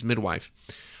Key's midwife.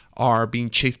 Are being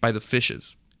chased by the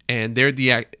fishes, and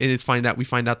we find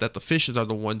out that the fishes are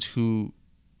the ones who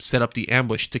set up the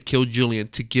ambush to kill Julian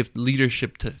to give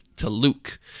leadership to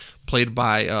Luke, played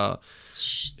by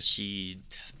Chiwetel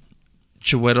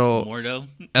Mordo.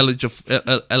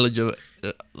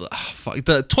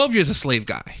 The 12 Years a Slave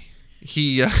guy.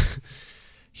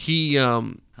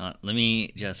 Let me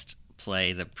just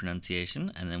play the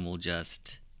pronunciation, and then we'll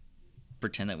just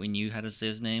pretend that we knew how to say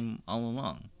his name all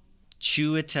along.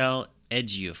 Chiwetel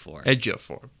Ejiofor.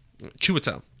 Chiwetel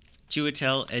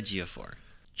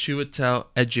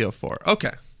Ejiofor.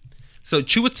 Okay. So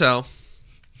Chiwetel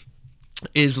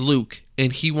is Luke,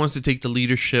 and he wants to take the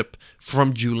leadership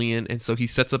from Julian, and so he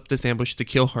sets up this ambush to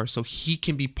kill her, so he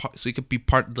could be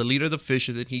the leader of the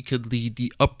fishes, and he could lead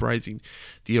the uprising.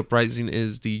 The uprising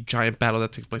is the giant battle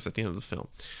that takes place at the end of the film.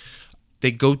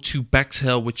 They go to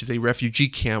Bexhill, which is a refugee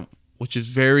camp, which is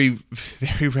very,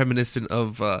 very reminiscent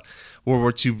of World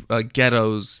War II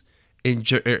ghettos in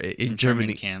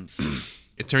Germany. Camps.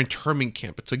 It's an internment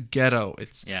camp. It's a ghetto.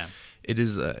 It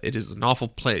is an awful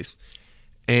place.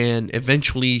 And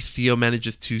eventually, Theo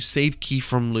manages to save Key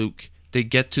from Luke. They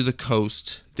get to the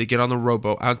coast. They get on the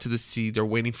rowboat out to the sea. They're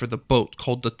waiting for the boat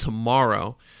called the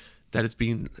Tomorrow that is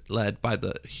being led by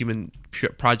the Human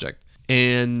Project.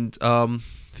 And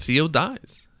Theo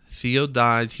dies.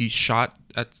 He's shot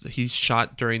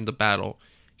during the battle.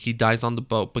 He dies on the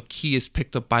boat, but Key is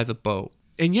picked up by the boat.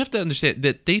 And you have to understand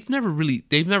that they've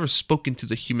never spoken to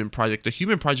the Human Project. The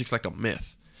Human Project's like a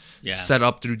myth, set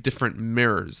up through different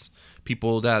mirrors,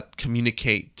 people that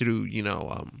communicate through,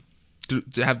 to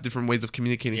have different ways of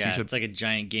communicating to each other. It's like a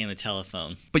giant game of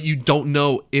telephone. But you don't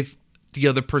know if the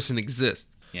other person exists.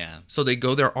 Yeah. So they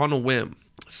go there on a whim.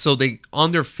 So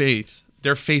their faith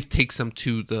takes them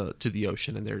to the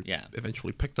ocean, and they're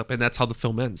eventually picked up, and that's how the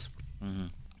film ends. Mm-hmm.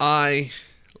 I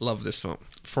love this film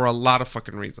for a lot of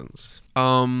fucking reasons.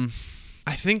 I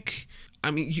gotta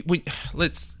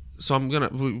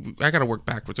work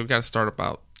backwards. We gotta start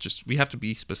about we have to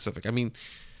be specific. I mean,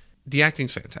 the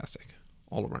acting's fantastic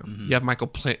all around. Mm-hmm. You have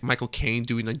Michael Caine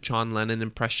doing a John Lennon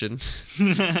impression.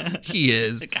 He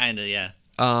is kinda, yeah.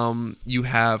 You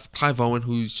have Clive Owen,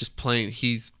 who's just playing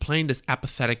this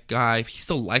apathetic guy. He's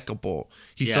still likable.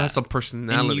 He still has some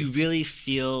personality. And you really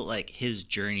feel like his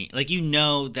journey. Like,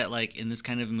 that like in this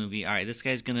kind of a movie, all right, this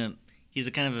guy's he's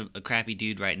a kind of a crappy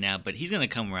dude right now, but he's gonna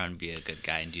come around and be a good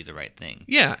guy and do the right thing.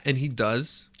 Yeah, and he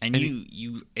does. And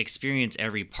you experience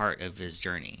every part of his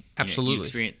journey. Absolutely. You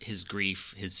experience his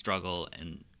grief, his struggle,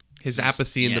 and his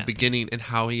apathy in the beginning, and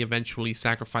how he eventually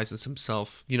sacrifices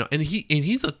himself. You know, and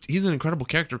he's an incredible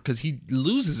character because he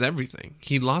loses everything.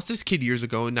 He lost his kid years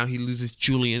ago, and now he loses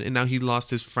Julian, and now he lost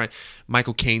his friend.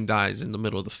 Michael Caine dies in the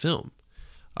middle of the film.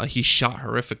 He's shot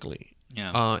horrifically.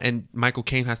 Yeah. And Michael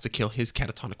Caine has to kill his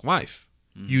catatonic wife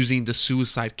using the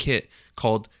suicide kit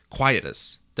called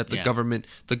Quietus that the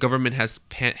government has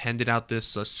handed out this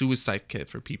suicide kit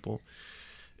for people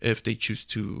if they choose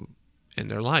to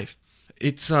end their life.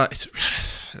 It's so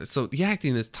the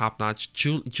acting is top notch.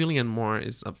 Julianne Moore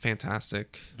is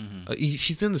fantastic.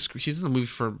 She's in the movie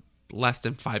for less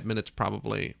than 5 minutes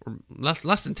probably, or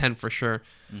less than 10 for sure.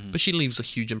 But she leaves a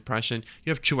huge impression.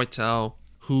 You have Chiwetel,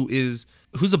 who's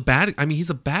a bad. I mean, he's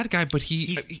a bad guy, but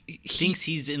he thinks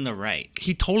he's in the right.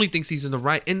 He totally thinks he's in the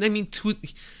right, and I mean,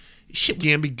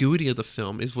 the ambiguity of the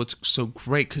film is what's so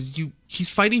great because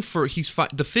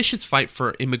the fishes fight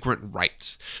for immigrant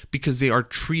rights because they are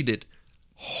treated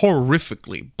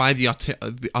horrifically by the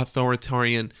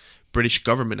authoritarian British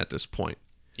government at this point.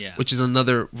 Yeah, which is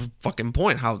another fucking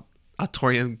point how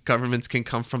authoritarian governments can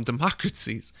come from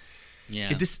democracies.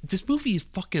 Yeah, this movie is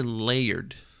fucking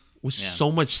layered with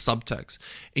so much subtext,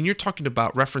 and you're talking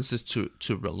about references to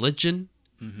religion,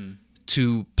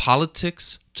 to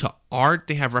politics, to art.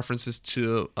 They have references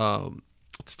to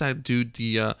what's that dude?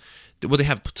 They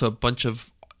have to a bunch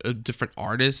of different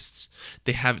artists.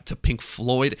 They have it to Pink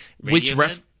Floyd.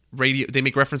 Radiohead? They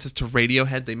make references to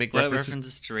Radiohead. They make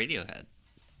references to Radiohead.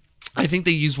 I think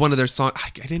they used one of their songs. I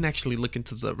didn't actually look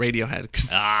into the Radiohead because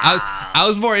I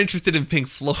was more interested in Pink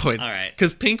Floyd. All right.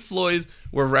 Because Pink Floyd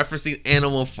were referencing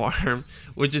Animal Farm,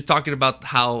 which is talking about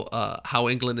how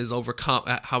England is overcome,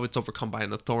 how it's overcome by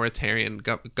an authoritarian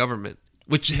government,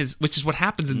 which is what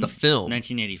happens in the film.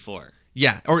 1984.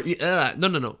 Yeah. Or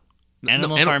no.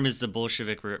 Animal Farm is the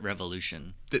Bolshevik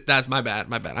Revolution. That's my bad.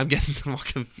 I'm getting them all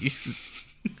confused.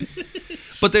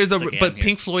 But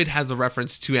Pink Floyd has a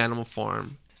reference to Animal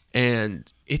Farm. And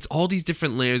it's all these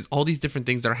different layers, all these different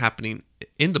things that are happening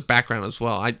in the background as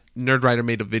well. Nerdwriter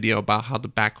made a video about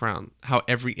how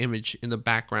every image in the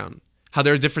background, how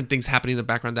there are different things happening in the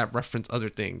background that reference other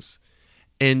things.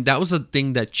 And that was a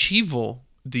thing that Chivo,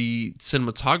 the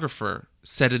cinematographer,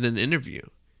 said in an interview.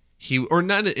 Or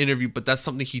not an interview, but that's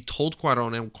something he told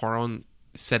Cuarón, and Cuarón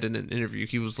said in an interview.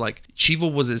 He was like,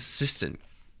 Chivo was assistant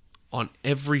on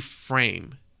every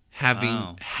frame,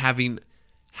 having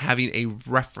a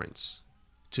reference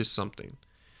to something,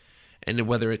 and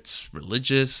whether it's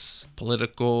religious,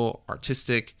 political,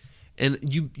 artistic, and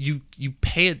you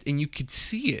pay it, and you could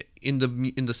see it in the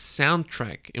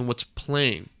soundtrack and what's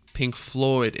playing, Pink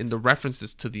Floyd, and the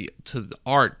references to the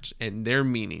art and their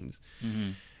meanings.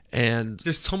 And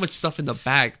there's so much stuff in the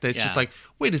back that's just like,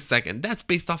 wait a second, that's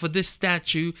based off of this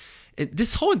statue. And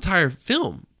this whole entire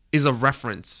film is a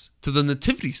reference to the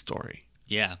Nativity story.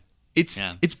 Yeah. It's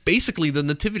basically the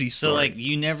Nativity story. So, like,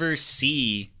 you never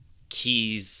see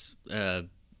Key's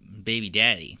baby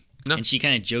daddy. No. And she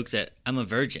kind of jokes that I'm a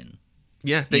virgin.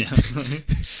 Yeah.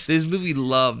 This movie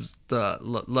loves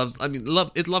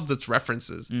its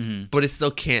references, but it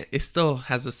still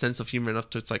has a sense of humor enough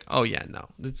to, it's like, oh yeah, no,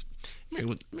 it's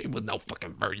married with no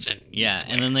fucking virgin. Yeah.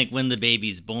 And then, like, when the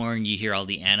baby's born, you hear all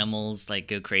the animals, like,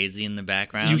 go crazy in the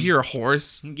background. You hear a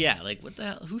horse. Yeah. Like, what the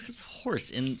hell? Who has a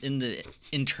horse in the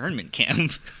internment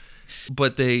camp?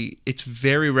 But it's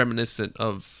very reminiscent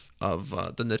of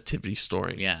the Nativity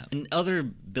story. Yeah, and other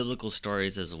biblical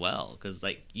stories as well, because,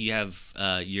 like, you have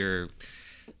your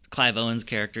Clive Owen's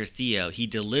character Theo. He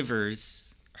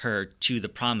delivers her to the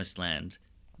promised land,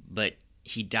 but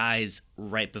he dies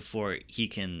right before he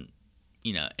can,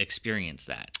 experience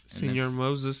that. Senor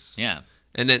Moses. Yeah.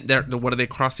 And then what are they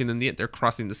crossing in the end? They're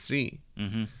crossing the sea.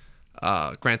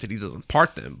 Granted, he doesn't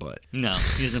part them, but no,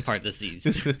 he doesn't part the seas.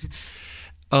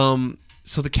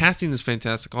 So the casting is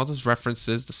fantastic. All those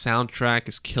references, the soundtrack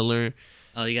is killer.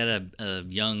 Oh, you got a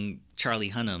young Charlie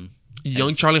Hunnam.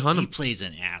 Charlie Hunnam. He plays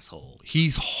an asshole.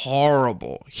 He's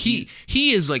horrible. He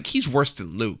is like, he's worse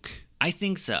than Luke. I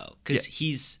think so, because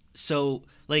he's so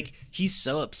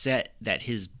upset that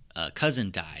his cousin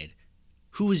died,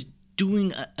 who was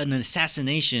doing an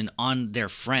assassination on their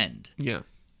friend. Yeah.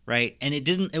 Right, and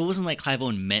it wasn't like Clive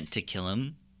Owen meant to kill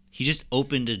him. He just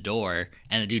opened a door,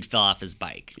 and the dude fell off his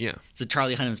bike. Yeah. So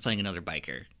Charlie Hunnam's playing another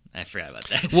biker. I forgot about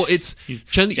that. Well, he's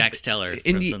Jax Teller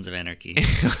from Sons of Anarchy.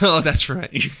 Oh, that's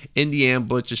right. In the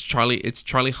ambush, it's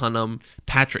Charlie Hunnam,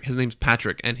 Patrick. His name's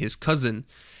Patrick, and his cousin,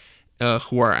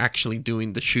 who are actually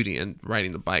doing the shooting and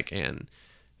riding the bike. And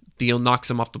Theo knocks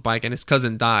him off the bike, and his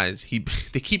cousin dies.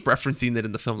 They keep referencing it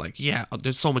in the film, like, yeah,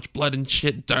 there's so much blood and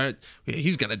shit, dirt.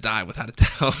 He's gonna die without a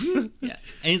doubt. Yeah,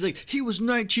 and he's like, he was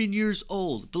 19 years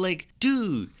old, but, like,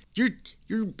 dude, You're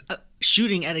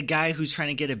shooting at a guy who's trying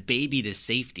to get a baby to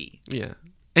safety. Yeah.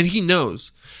 And he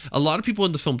knows. A lot of people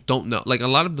in the film don't know. Like, a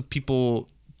lot of the people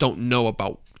don't know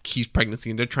about Key's pregnancy,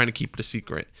 and they're trying to keep it a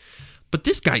secret. But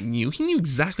this guy knew. He knew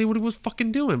exactly what he was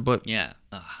fucking doing. But yeah.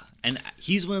 And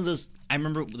he's one of those... I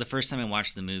remember the first time I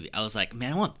watched the movie, I was like,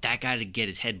 man, I want that guy to get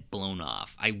his head blown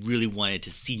off. I really wanted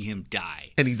to see him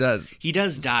die. And he does. He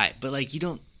does die, but, like, you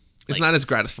don't... It's not as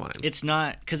gratifying. It's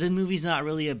not, because the movie's not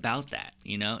really about that,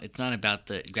 you know? It's not about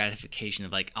the gratification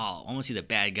of, like, oh, I want to see the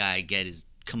bad guy get his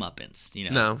comeuppance, you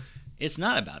know? No. It's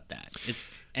not about that.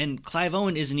 And Clive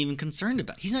Owen isn't even concerned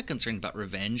about... He's not concerned about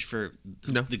revenge for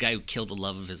the guy who killed the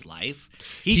love of his life.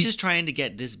 He's just trying to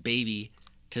get this baby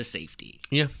to safety.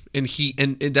 Yeah, and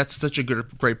that's such a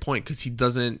great point, because he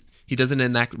doesn't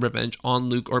enact revenge on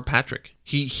Luke or Patrick.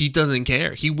 He doesn't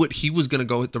care. He was gonna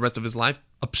go the rest of his life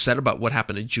upset about what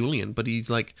happened to Julian, but he's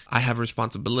like, I have a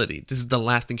responsibility. This is the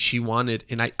last thing she wanted,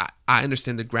 and I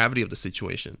understand the gravity of the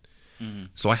situation. Mm-hmm.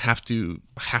 So I have to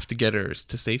get her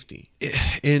to safety.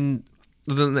 And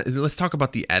let's talk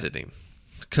about the editing,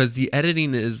 because the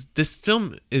editing this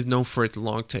film is known for its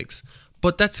long takes,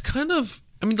 but that's kind of,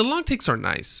 I mean, the long takes are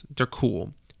nice, they're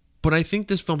cool, but I think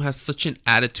this film has such an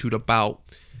attitude about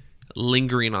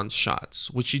lingering on shots,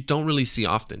 which you don't really see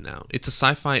often now. It's a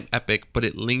sci-fi epic, but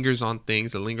it lingers on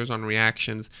things, it lingers on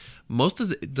reactions. Most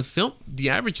of the film, the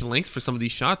average length for some of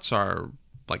these shots are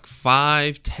like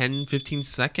 5, 10, 15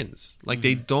 seconds. Like,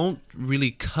 they don't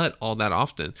really cut all that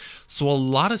often. So a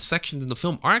lot of sections in the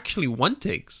film are actually one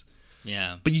takes.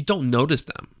 Yeah. But you don't notice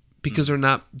them because they're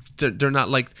not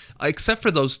like, except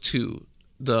for those two,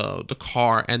 the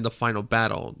car and the final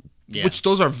battle. Yeah. Which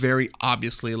those are very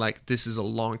obviously like, this is a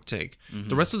long take. Mm-hmm.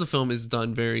 The rest of the film is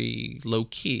done very low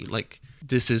key. Like,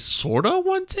 this is sort of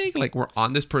one take. Like, we're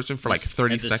on this person for like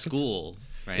 30 seconds. School,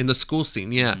 right? In the school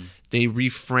scene, yeah. Mm-hmm. They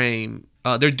reframe.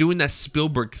 They're doing that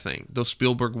Spielberg thing, those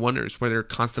Spielberg wonders, where they're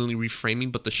constantly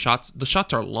reframing, but the shots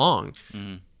are long,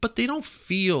 but they don't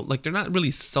feel like, they're not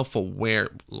really self-aware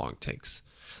long takes.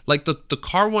 Like the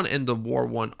car one and the war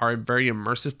one are very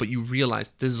immersive, but you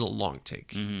realize this is a long take.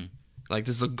 Mm-hmm. Like,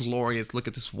 this is a glorious look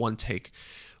at this one take.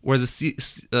 Whereas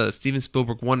the Steven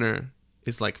Spielberg wonder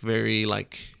is like very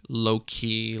like low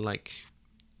key, like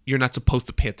you're not supposed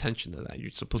to pay attention to that.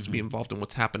 You're supposed to be involved in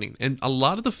what's happening. And a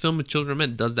lot of the film with Children of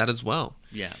Men does that as well.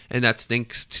 Yeah. And that's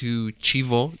thanks to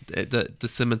Chivo, the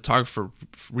cinematographer,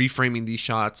 reframing these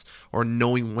shots or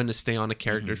knowing when to stay on a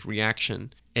character's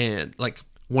reaction. And like,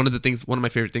 one of my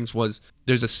favorite things was,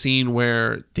 there's a scene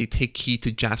where they take Key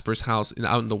to Jasper's house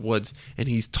out in the woods, and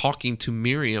he's talking to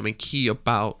Miriam and Key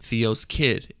about Theo's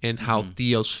kid and how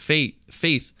Theo's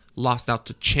faith lost out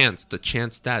to chance, the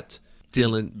chance that his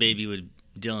baby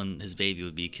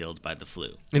would be killed by the flu.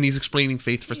 And he's explaining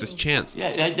faith versus chance.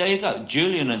 Yeah, there you go.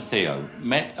 Julian and Theo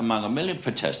met among a million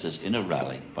protesters in a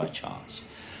rally by chance.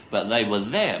 But they were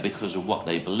there because of what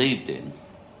they believed in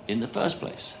the first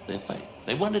place, their faith.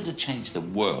 They wanted to change the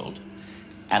world,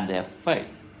 and their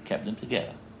faith kept them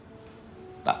together.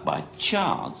 But by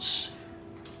chance,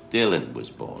 Dylan was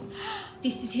born.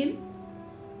 This is him?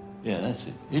 Yeah, that's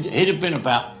it. He'd have been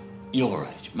about your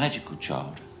age, magical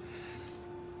child.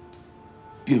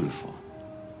 Beautiful.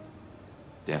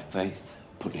 Their faith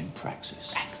put in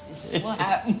praxis. Praxis? What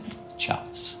happened?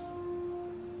 Chance.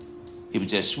 He was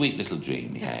their sweet little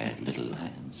dream. He had little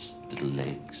hands, little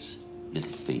legs,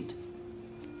 little feet,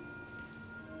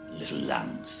 little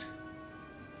lungs.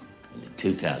 And in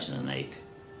 2008,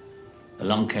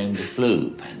 along came the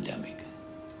flu pandemic.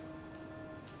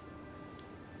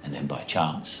 And then by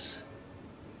chance,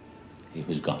 he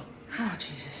was gone. Oh,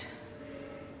 Jesus.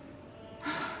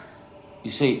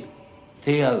 You see,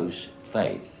 Theo's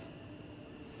faith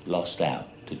lost out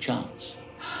to chance.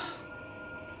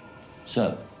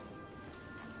 So,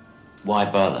 why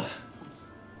bother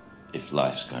if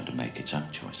life's going to make its own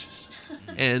choices?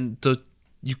 And the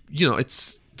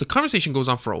conversation goes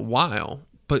on for a while,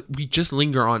 but we just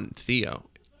linger on Theo.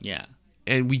 Yeah.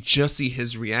 And we just see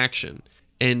his reaction.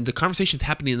 And the conversation's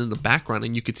happening in the background,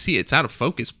 and you could see it's out of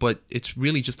focus, but it's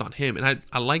really just on him. And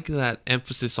I like that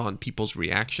emphasis on people's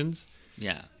reactions.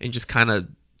 Yeah. And just kind of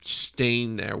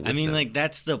staying there with them. like,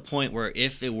 that's the point where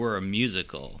if it were a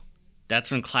musical, that's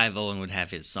when Clive Owen would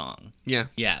have his song. Yeah.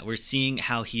 Yeah, we're seeing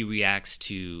how he reacts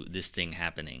to this thing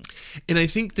happening. And I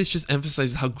think this just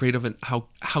emphasizes how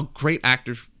great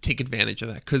actors take advantage of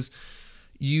that. Because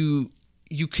you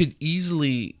could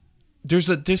easily... There's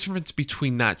a difference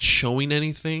between not showing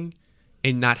anything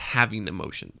and not having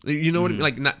emotion. You know what I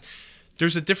mean? Like,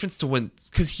 there's a difference to when...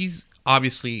 Because he's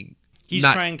obviously... He's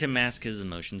trying to mask his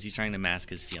emotions. He's trying to mask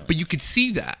his feelings. But you could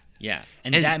see that. Yeah,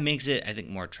 and that makes it, I think,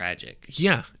 more tragic.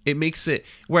 Yeah, it makes it.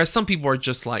 Whereas some people are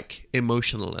just like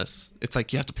emotionless. It's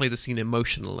like you have to play the scene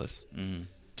emotionless. Mm-hmm.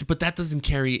 But that doesn't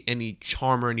carry any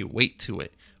charm or any weight to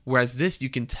it. Whereas this, you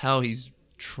can tell he's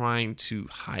trying to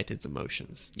hide his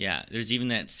emotions. Yeah, there's even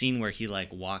that scene where he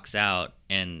like walks out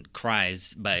and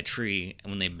cries by a tree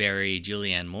when they bury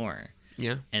Julianne Moore.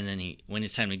 Yeah, and then when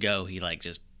it's time to go, he like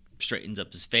just straightens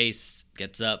up his face,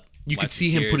 gets up. You could see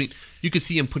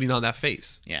him putting on that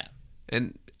face. Yeah,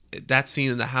 and that scene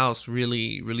in the house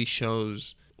really, really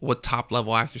shows what top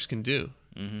level actors can do.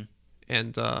 Mm-hmm.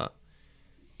 And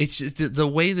it's just the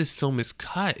way this film is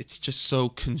cut. It's just so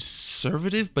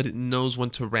conservative, but it knows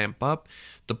when to ramp up.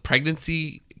 The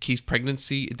Key's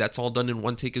pregnancy, that's all done in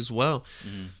one take as well.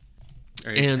 Mm-hmm.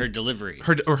 Or her delivery.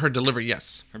 Her delivery,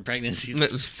 yes. Her pregnancy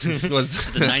was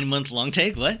the 9-month long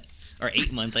take. What? Or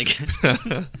 8-month, I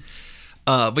guess.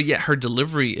 But yeah, her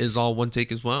delivery is all one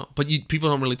take as well. But people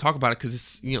don't really talk about it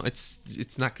because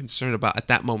it's not concerned about at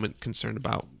that moment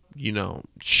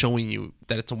showing you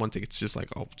that it's a one take. It's just like,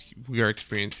 oh, we are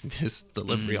experiencing this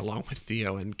delivery along with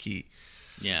Theo and Key.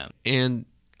 Yeah, and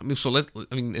I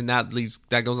mean, and that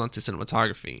goes on to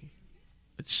cinematography,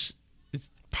 which is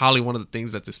probably one of the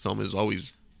things that this film is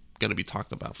always going to be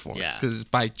talked about for. Yeah, because it's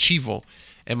by Chivo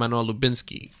Emanuel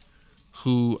Lubinski,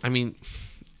 who, I mean.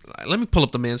 Let me pull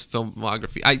up the man's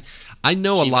filmography. I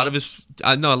know a lot of his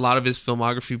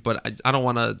filmography, but I don't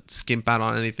want to skimp out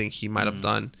on anything he might have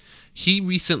done. He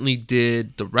recently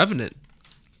did The Revenant.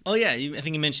 Oh yeah, I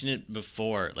think you mentioned it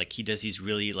before. Like he does these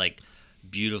really like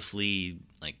beautifully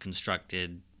like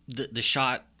constructed. The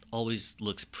shot always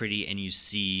looks pretty, and you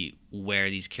see where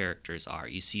these characters are.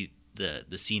 You see the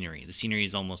scenery. The scenery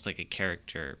is almost like a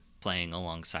character playing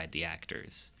alongside the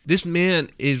actors. This man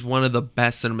is one of the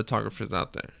best cinematographers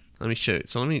out there. Let me show you.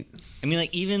 I mean,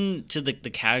 like, even to the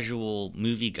casual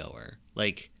moviegoer,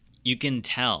 like, you can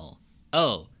tell,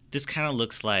 oh, this kind of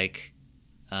looks like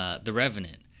The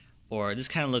Revenant, or this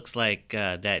kind of looks like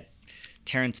that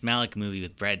Terrence Malick movie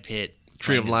with Brad Pitt,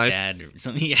 Tree of Life, dad or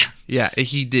something. Yeah, yeah.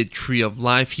 He did Tree of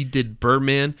Life. He did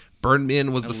Birdman.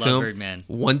 Birdman was the film. Birdman.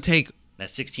 One take.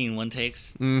 That 16 one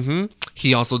takes. Mm-hmm.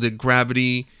 He also did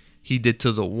Gravity. He did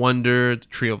To the Wonder, The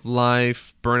Tree of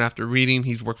Life, Burn After Reading.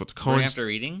 He's worked with the Coens. Burn After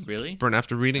Reading? Really? Burn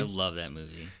After Reading. I love that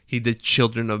movie. He did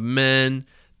Children of Men,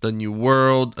 The New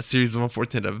World, A Series of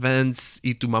Unfortunate Events,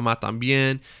 Y Tu Mamá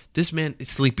También. This man,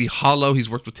 Sleepy Hollow. He's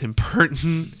worked with Tim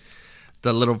Burton,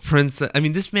 The Little Princess. I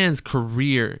mean, this man's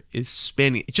career is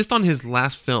spanning, just on his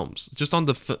last films, just on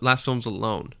the last films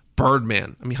alone.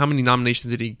 Birdman. I mean, how many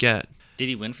nominations did he get? Did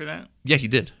he win for that? Yeah, he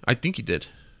did. I think he did.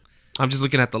 I'm just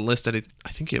looking at the list.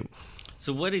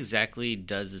 So what exactly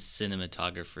does a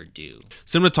cinematographer do?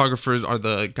 Cinematographers are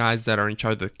the guys that are in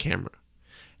charge of the camera.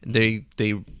 They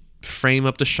frame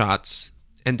up the shots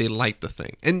and they light the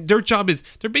thing. And their job is,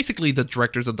 they're basically the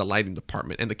directors of the lighting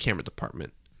department and the camera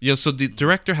department. So the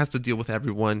director has to deal with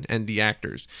everyone and the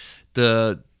actors.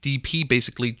 The DP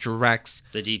basically directs.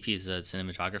 The DP is the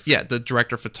cinematographer? Yeah, the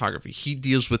director of photography. He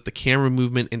deals with the camera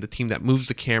movement and the team that moves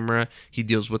the camera. He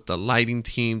deals with the lighting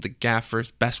team, the gaffers,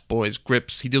 best boys,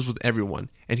 grips. He deals with everyone.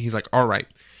 And he's like, all right,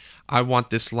 I want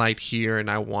this light here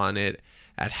and I want it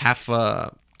at half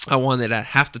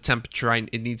the temperature.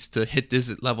 It needs to hit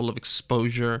this level of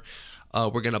exposure.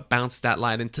 We're going to bounce that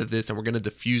light into this and we're going to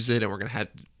diffuse it and we're going to have...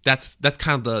 That's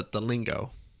kind of the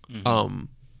lingo. Mm-hmm.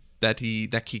 That he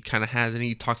kind of has, and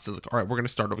he talks to, all right, we're going to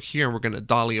start over here, and we're going to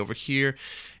dolly over here,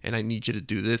 and I need you to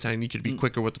do this, and I need you to be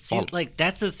quicker with the fall. Like,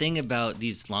 that's the thing about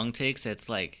these long takes, that's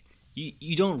like,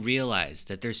 you don't realize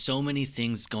that there's so many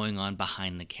things going on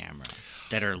behind the camera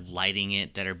that are lighting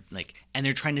it, that are like, and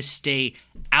they're trying to stay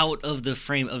out of the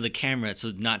frame of the camera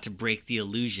so not to break the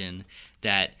illusion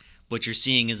that what you're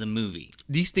seeing is a movie.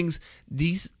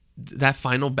 That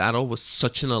final battle was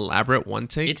such an elaborate one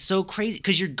take. It's so crazy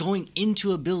because you're going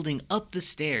into a building, up the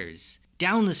stairs,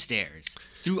 down the stairs,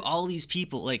 through all these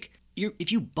people. Like,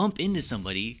 if you bump into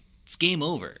somebody, it's game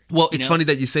over. Well, it's funny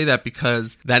that you say that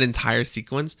because that entire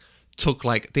sequence took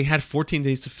they had 14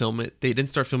 days to film it. They didn't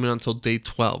start filming until day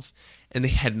 12, and they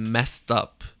had messed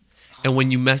up. And when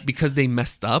because they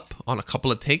messed up on a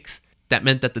couple of takes, that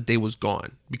meant that the day was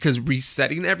gone because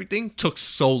resetting everything took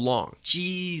so long.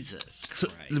 Jesus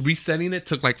Christ. Resetting it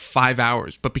took 5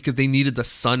 hours, but because they needed the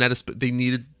sun they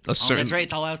needed a certain... Oh, that's right.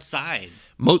 It's all outside.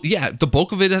 The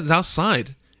bulk of it is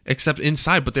outside, except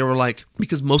inside. But they were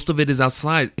because most of it is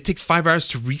outside, it takes 5 hours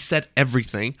to reset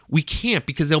everything. We can't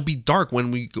because it'll be dark when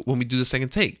we do the second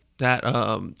take.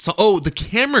 The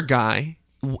camera guy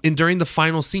during the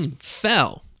final scene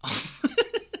fell.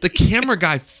 The camera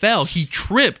guy fell. He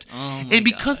tripped. Oh and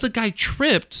because the guy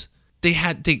tripped,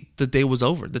 the day was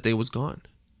over. The day was gone.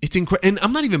 It's incredible. And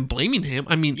I'm not even blaming him.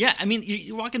 I mean, yeah, I mean,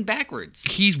 you're walking backwards.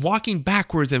 He's walking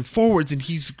backwards and forwards, and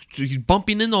he's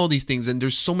bumping into all these things, and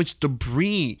there's so much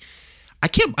debris. I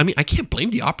can't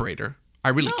blame the operator. I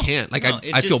really can't. Like,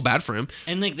 I feel bad for him.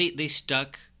 And like they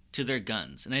stuck to their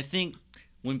guns. And I think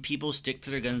when people stick to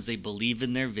their guns, they believe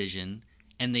in their vision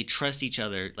and they trust each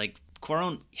other. Like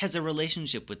Cuarón has a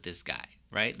relationship with this guy,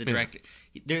 right? The director.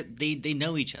 They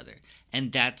know each other,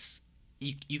 and that's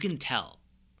you can tell,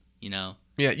 you know.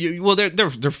 Yeah,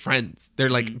 they're friends. They're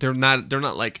like they're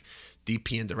not like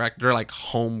DP and director. They're like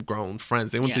homegrown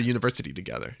friends. They went to university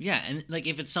together. Yeah, and like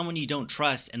if it's someone you don't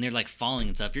trust and they're like falling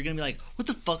and stuff, you're gonna be like, "What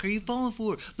the fuck are you falling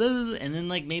for?" Blah, blah, blah. And then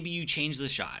like maybe you change the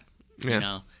shot. You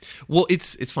know. Well,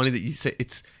 it's funny that you say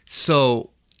it's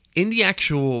so in the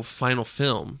actual final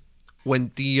film when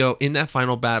Theo in that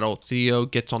final battle, Theo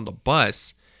gets on the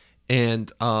bus.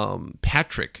 And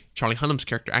Patrick, Charlie Hunnam's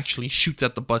character, actually shoots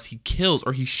at the bus. He kills,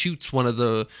 or he shoots one of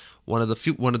the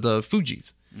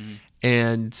Fugees,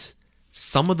 and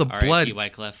some of the blood. R.I.P.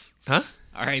 Wyclef. Huh?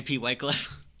 R.I.P. Wyclef.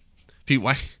 Pete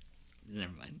Wyclef.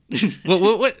 Never mind.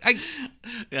 What?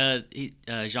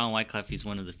 Jean Wyclef. He's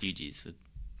one of the Fugees with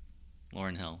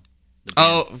Lauryn Hill.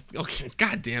 Oh, okay.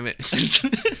 God damn it.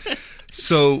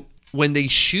 So when they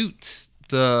shoot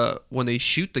the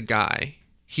guy,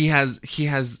 he has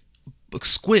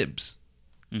squibs.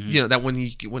 You know that when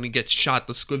he gets shot,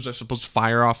 the squibs are supposed to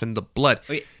fire off in the blood.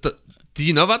 Wait. Do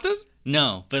you know about this?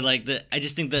 No, but like I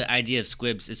just think the idea of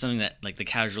squibs is something that like the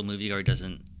casual moviegoer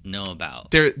doesn't know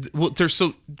about. They're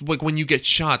so like when you get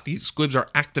shot, these squibs are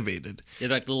activated. They're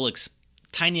like little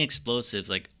tiny explosives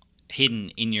like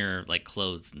hidden in your like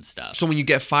clothes and stuff. So when you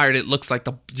get fired, it looks like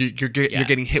you're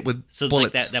getting hit with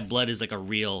bullets. Like that blood is like a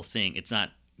real thing. It's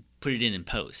not put it in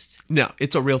post. No,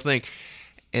 it's a real thing.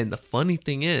 And the funny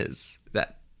thing is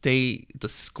that the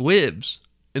squibs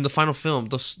in the final film,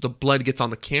 the blood gets on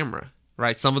the camera,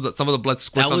 right? Some of the blood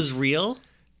squirts. That was real?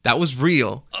 That was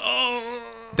real. Oh.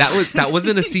 That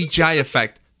wasn't a CGI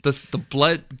effect. The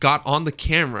blood got on the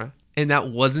camera, and that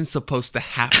wasn't supposed to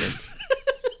happen.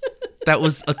 That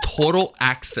was a total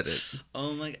accident.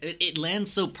 Oh my! It lands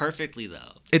so perfectly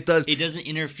though. It does. It doesn't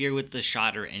interfere with the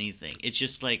shot or anything. It's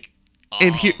just like.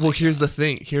 And here's the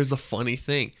thing. Here's the funny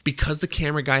thing. Because the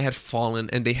camera guy had fallen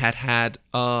and they had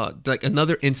like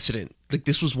another incident. Like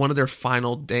this was one of their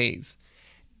final days.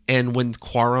 And when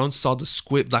Cuarón saw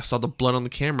the blood on the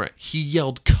camera, he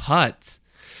yelled "cut."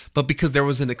 But because there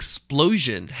was an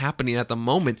explosion happening at the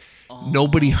moment,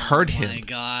 nobody heard him. Oh my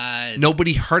god.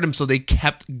 Nobody heard him, so they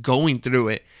kept going through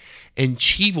it. And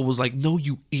Chivo was like, "No,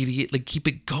 you idiot. Like keep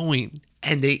it going."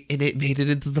 And it made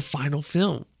it into the final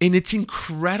film, and it's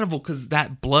incredible because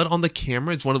that blood on the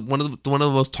camera is one of the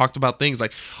most talked about things.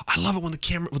 Like, I love it when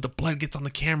the blood gets on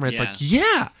the camera. It's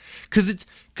because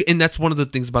that's one of the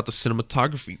things about the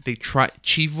cinematography. They try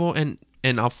Chivo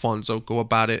and Alfonso go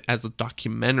about it as a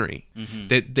documentary.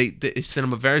 They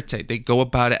cinema verite. They go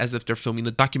about it as if they're filming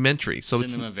a documentary. So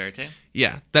cinema verite.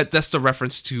 Yeah, that's the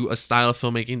reference to a style of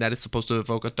filmmaking that is supposed to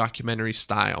evoke a documentary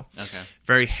style. Okay.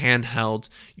 Very handheld.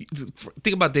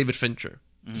 Think about David Fincher.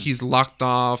 He's locked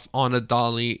off on a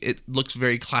dolly. It looks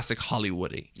very classic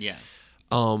Hollywoody. Yeah.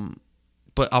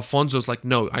 But Alfonso's like,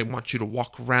 no, I want you to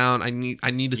walk around. I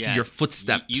need to see your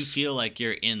footsteps. You feel like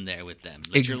you're in there with them.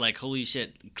 Like you're like, holy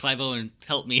shit, Clive Owen,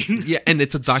 help me. Yeah, and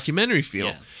it's a documentary feel.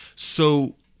 Yeah.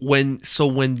 So when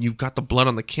you got the blood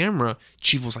on the camera,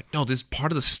 Chief was like, no, this is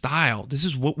part of the style. This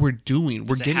is what we're doing.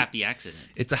 It's a happy accident.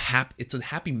 It's a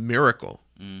happy miracle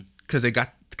because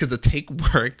the take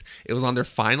worked. It was on their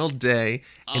final day,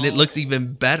 and it looks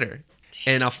even better.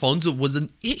 And Alfonso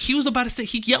he was about to say,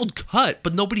 he yelled "cut,"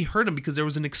 but nobody heard him because there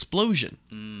was an explosion.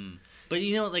 But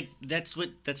you know, like that's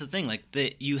the thing. Like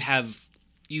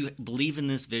you believe in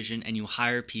this vision, and you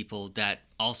hire people that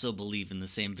also believe in the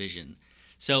same vision.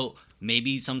 So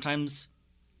maybe sometimes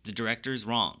the director's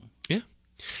wrong. Yeah.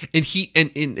 And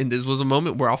and this was a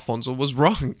moment where Alfonso was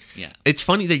wrong. Yeah. It's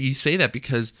funny that you say that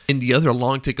because in the other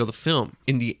long take of the film,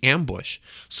 in the ambush.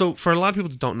 So for a lot of people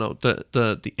that don't know,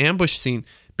 the ambush scene,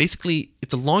 basically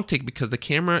it's a long take because the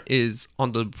camera is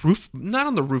on the roof, not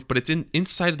on the roof, but it's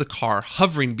inside of the car,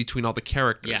 hovering between all the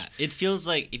characters. Yeah. It feels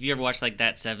like if you ever watched like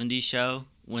that 70s show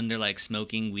when they're like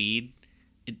smoking weed,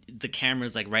 the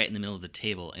camera's like right in the middle of the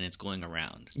table and it's going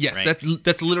around. Yes, right?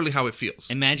 that's literally how it feels.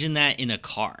 Imagine that in a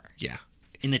car. Yeah.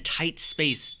 In the tight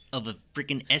space of a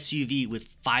freaking SUV with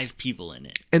 5 people in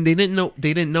it. And they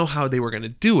didn't know how they were going to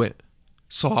do it.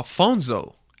 So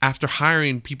Alfonso, after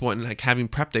hiring people and like having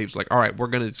prep days, like, all right, we're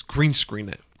going to green screen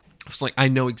it. I was like, I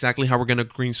know exactly how we're going to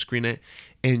green screen it.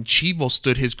 And Chivo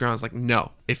stood his ground. I was like,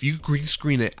 no, if you green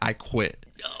screen it, I quit.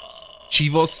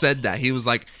 Chivo said that. He was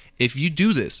like, if you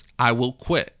do this, I will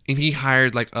quit. And he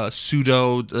hired like a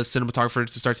pseudo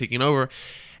cinematographer to start taking over.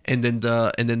 And then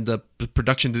the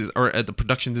production the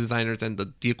production designers and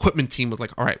the equipment team was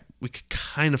like, all right, we could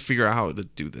kind of figure out how to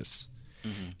do this.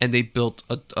 Mm-hmm. And they built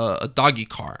a doggy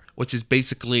car, which is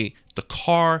basically the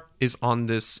car is on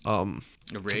this a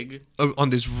rig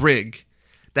on this rig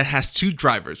that has two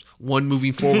drivers, one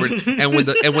moving forward and when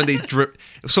they drip.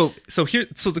 So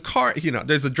the car,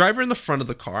 there's a driver in the front of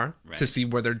the car to see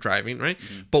where they're driving, right?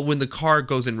 Mm-hmm. But when the car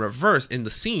goes in reverse in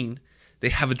the scene, they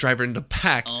have a driver in the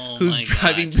back who's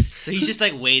driving. God. So he's just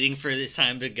like waiting for this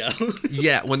time to go.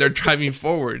 Yeah, when they're driving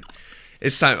forward,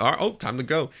 it's time. Oh, time to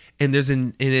go. And there's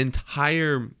an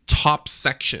entire top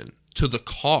section to the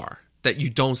car that you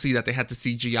don't see that they had to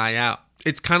CGI out.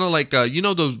 It's kind of like those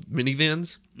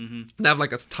minivans. Mm-hmm. They have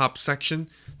like a top section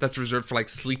that's reserved for like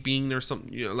sleeping or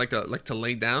something. Like to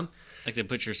lay down. Like to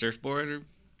put your surfboard or.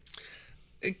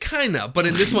 Kind of, but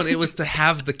in this one, it was to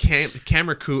have the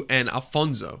camera crew and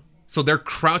Alfonso. So they're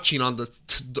crouching on the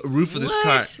roof of this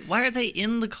car. Why are they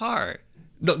in the car?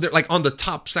 No, they're like on the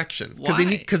top section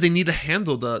because they need to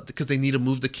handle because they need to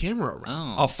move the camera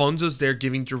around. Oh. Alfonso's there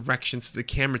giving directions to the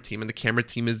camera team, and the camera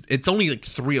team it's only like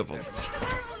 3 of them.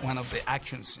 One of the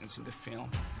action scenes in the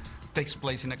film takes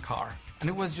place in a car, and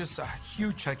it was just a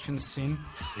huge action scene.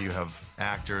 You have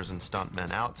actors and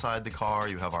stuntmen outside the car.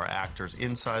 You have our actors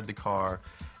inside the car,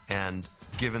 and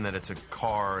given that it's a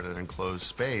car in an enclosed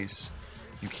space,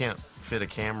 you can't fit a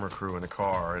camera crew in a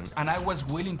car. And I was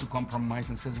willing to compromise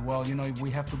and says, well, if we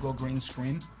have to go green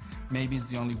screen, maybe it's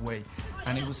the only way.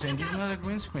 And he was saying, this is not a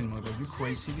green screen movie. Are you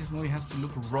crazy? This movie has to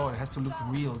look raw. It has to look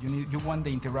real. You want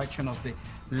the interaction of the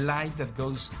light that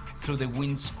goes through the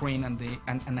windscreen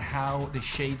and how the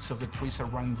shades of the trees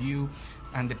around you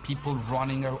and the people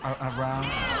running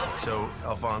around. So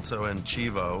Alfonso and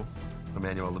Chivo,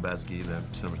 Emmanuel Lubezki, the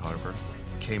cinematographer,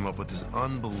 came up with this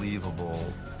unbelievable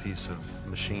piece of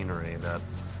machinery that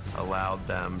allowed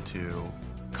them to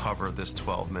cover this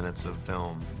 12 minutes of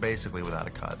film basically without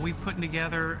a cut. We put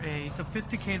together a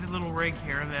sophisticated little rig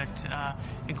here that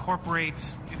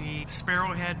incorporates the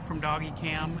Sparrowhead from Doggy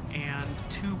Cam and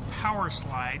 2 power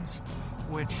slides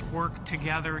which work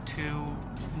together to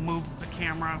move the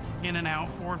camera in and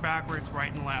out, forward, backwards,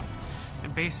 right and left.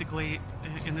 And basically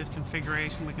in this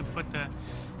configuration we can put the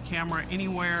camera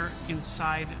anywhere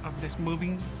inside of this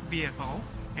moving vehicle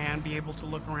and be able to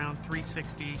look around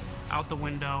 360 out the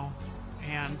window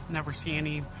and never see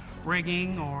any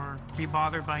rigging or be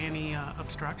bothered by any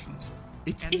obstructions.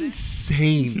 It's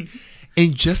insane.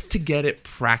 And just to get it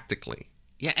practically.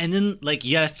 Yeah, and then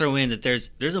you gotta throw in that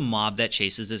there's a mob that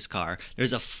chases this car.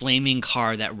 There's a flaming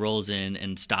car that rolls in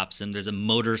and stops them. There's a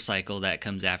motorcycle that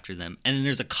comes after them, and then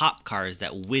there's a cop cars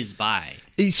that whiz by.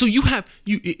 So you have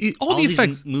all the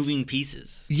effects, moving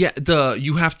pieces. Yeah,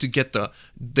 you have to get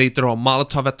they throw a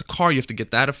Molotov at the car. You have to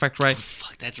get that effect right. Oh,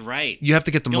 fuck, that's right. You have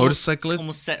to get the motorcyclist.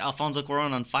 Almost set Alfonso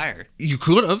Cuarón on fire. You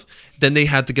could have. Then they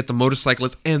had to get the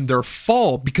motorcyclist and their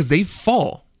fall because they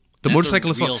fall. The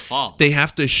motorcyclist fall. They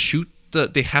have to shoot.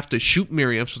 They have to shoot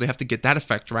Miriam, so they have to get that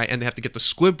effect right, and they have to get the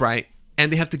squib right, and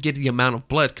they have to get the amount of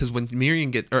blood because when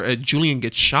Julian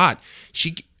gets shot,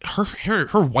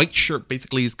 her white shirt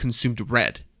basically is consumed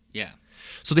red. Yeah.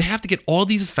 So they have to get all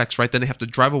these effects right. Then they have to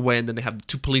drive away, and then they have the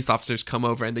 2 police officers come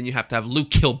over, and then you have to have Luke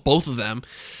kill both of them,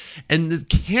 and the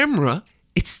camera,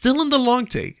 it's still in the long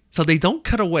take, so they don't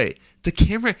cut away. The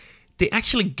camera, they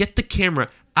actually get the camera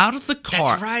out of the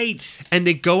car. That's right. And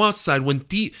they go outside when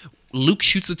Luke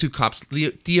shoots the 2 cops.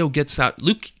 Theo gets out.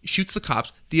 Luke shoots the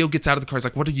cops. Theo gets out of the car. He's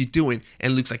like, what are you doing?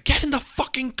 And Luke's like, get in the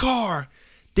fucking car.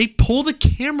 They pull the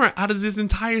camera out of this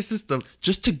entire system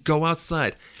just to go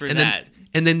outside.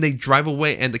 And then they drive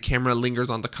away and the camera lingers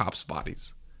on the cops'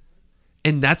 bodies.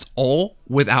 And that's all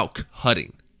without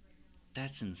cutting.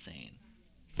 That's insane.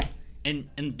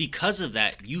 And because of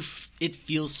that, it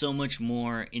feels so much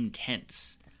more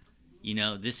intense.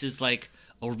 This is like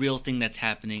a real thing that's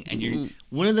happening, and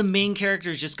one of the main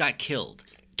characters just got killed.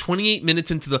 28 minutes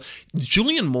into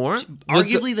Julianne Moore,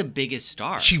 arguably the biggest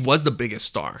star. She was the biggest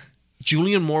star.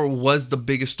 Julianne Moore was the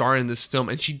biggest star in this film,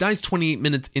 and she dies 28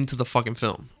 minutes into the fucking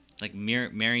film. Like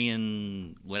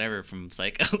Marion, whatever from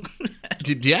Psycho.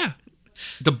 Yeah,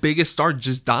 the biggest star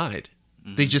just died.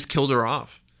 Mm-hmm. They just killed her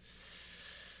off.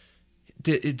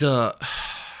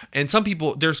 And some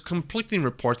people, there's conflicting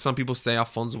reports. Some people say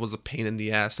Alfonso was a pain in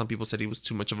the ass. Some people said he was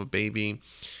too much of a baby.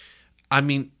 I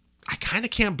mean, I kind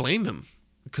of can't blame him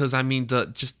because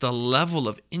the level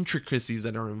of intricacies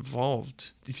that are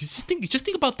involved. Just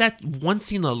think about that one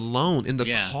scene alone in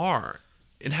the car,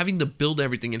 and having to build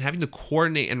everything and having to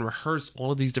coordinate and rehearse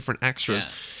all of these different extras.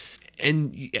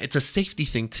 And it's a safety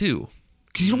thing too,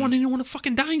 because you don't want anyone to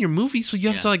fucking die in your movie. So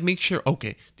you have to like make sure,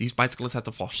 okay, these bicyclists have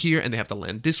to fall here and they have to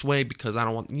land this way because I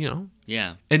don't want,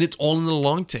 Yeah. And it's all in the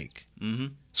long take. Mm-hmm.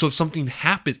 So if something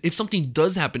happens, if something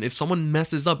does happen, if someone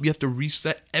messes up, you have to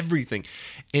reset everything.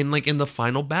 And like in the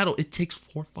final battle, it takes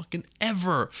fucking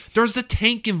ever. There's a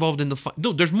tank involved in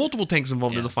no, there's multiple tanks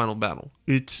involved in the final battle.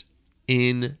 It's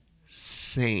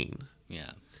insane.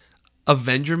 Yeah.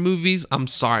 Avenger movies, I'm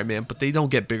sorry, man, but they don't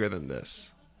get bigger than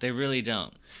this. They really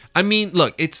don't. I mean,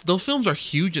 look, those films are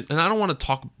huge, and I don't want to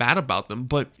talk bad about them,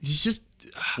 but it's just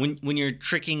when you're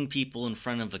tricking people in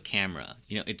front of a camera,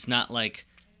 it's not like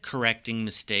correcting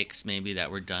mistakes maybe that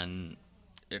were done,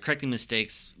 correcting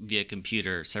mistakes via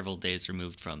computer several days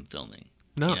removed from filming.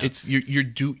 No, it's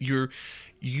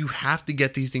you have to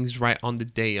get these things right on the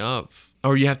day of,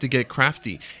 or you have to get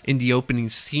crafty. In the opening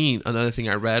scene, another thing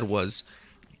I read was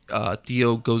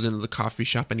Theo goes into the coffee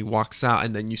shop and he walks out,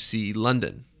 and then you see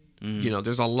London.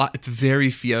 There's a lot. It's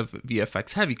very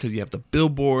VFX heavy because you have the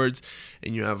billboards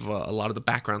and you have a lot of the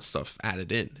background stuff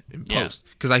added in post.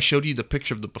 Because I showed you the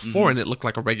picture of the before and it looked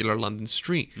like a regular London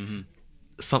street.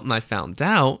 Something I found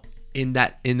out in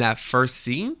that first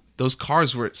scene, those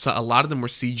cars a lot of them were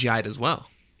CGI'd as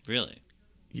well. Really?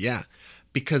 Yeah.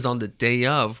 Because on the day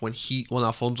of, when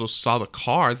Alfonso saw the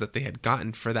cars that they had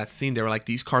gotten for that scene, they were like,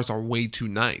 these cars are way too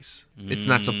nice. It's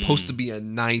not supposed to be a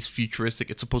nice futuristic.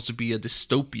 It's supposed to be a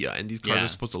dystopia, and these cars are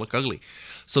supposed to look ugly.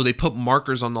 So they put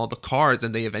markers on all the cars,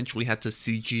 and they eventually had to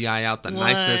CGI out the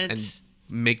niceness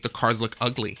and make the cars look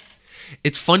ugly.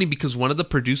 It's funny because one of the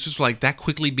producers were like, that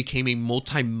quickly became a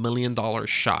multi-million-dollar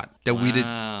shot that we did.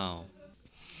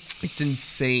 It's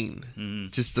insane.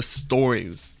 Just the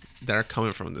stories that are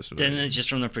coming from this movie. Then it's just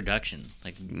from the production.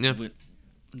 Like,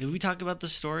 did we talk about the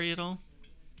story at all?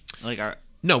 Like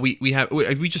No, we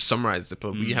just summarized it,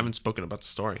 but we haven't spoken about the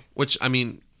story. Which, I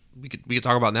mean, we could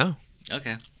talk about now.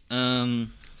 Okay.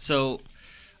 So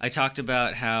I talked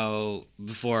about how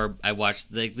before I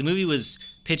watched the movie was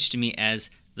pitched to me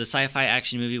as the sci-fi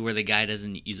action movie where the guy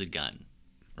doesn't use a gun,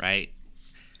 right?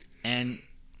 And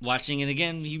watching it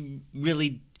again,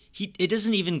 it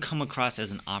doesn't even come across as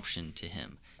an option to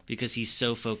him, because he's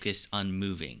so focused on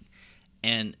moving.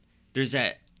 And there's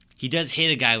he does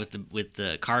hit a guy with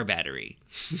the car battery.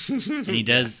 And he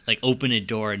does like open a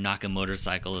door and knock a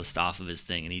motorcyclist off of his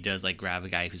thing. And he does like grab a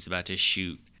guy who's about to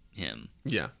shoot him.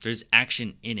 Yeah. There's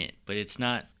action in it, but it's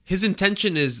not. His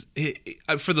intention is,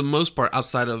 for the most part,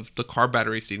 outside of the car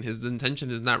battery scene, his intention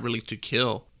is not really to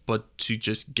kill, but to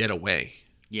just get away.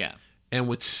 Yeah. And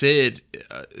with Sid,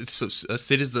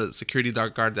 Sid is the security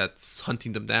guard that's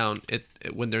hunting them down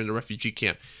when they're in the refugee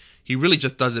camp. He really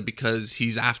just does it because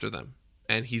he's after them,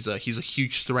 and he's a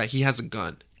huge threat. He has a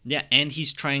gun. Yeah, and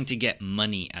he's trying to get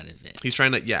money out of it. He's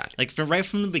trying to, yeah. Like right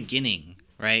from the beginning,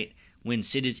 right, when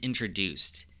Sid is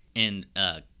introduced, and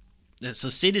so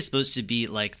Sid is supposed to be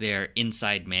like their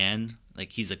inside man.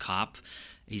 Like, he's a cop.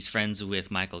 He's friends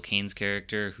with Michael Caine's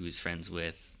character, who's friends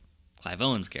with Clive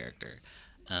Owen's character.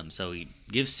 So he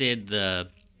gives Sid the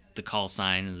call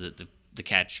sign, the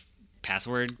catch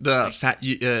password.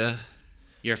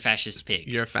 You're a fascist pig.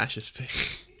 You're a fascist pig.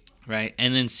 Right?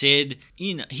 And then Sid,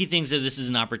 he thinks that this is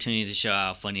an opportunity to show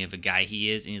how funny of a guy he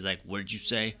is. And he's like, what did you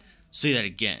say? Say that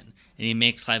again. And he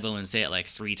makes Clive Owen say it like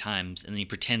 3 times. And then he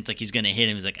pretends like he's going to hit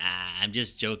him. He's like, I'm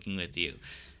just joking with you.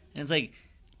 And it's like...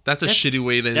 That's a shitty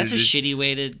way to... That's a shitty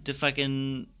way to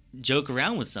fucking joke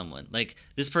around with someone. Like,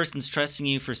 this person's trusting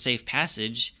you for safe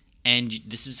passage, and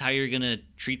this is how you're gonna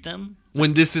treat them?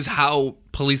 When this is how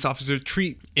police officers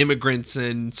treat immigrants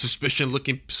and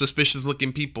suspicious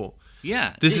looking people.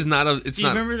 Yeah. This is not a... Do you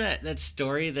remember that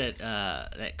story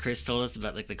that Chris told us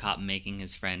about, like, the cop making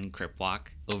his friend crip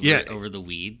walk over the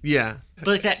weed? Yeah. But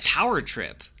like that power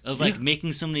trip of like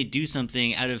making somebody do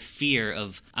something out of fear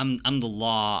of I'm the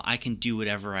law, I can do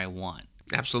whatever I want.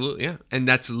 Absolutely, yeah. And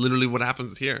that's literally what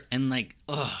happens here. And like,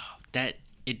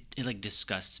 it like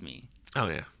disgusts me. Oh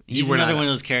yeah. He's another one of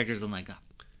those characters I'm like,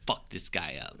 fuck this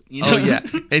guy up. Oh yeah.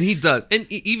 And he does. And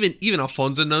even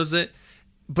Alfonso knows it.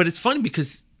 But it's funny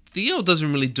because Theo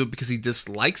doesn't really do it because he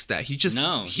dislikes that.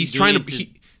 He's trying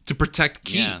to protect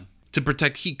Key. Yeah. To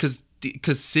protect Key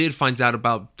because Sid finds out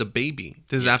about the baby.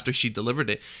 This is after she delivered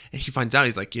it. And he finds out,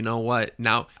 he's like, you know what?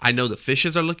 Now I know the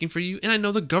fishes are looking for you, and I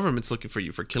know the government's looking for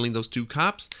you for killing those 2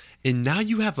 cops. And now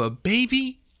you have a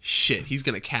baby? Shit, he's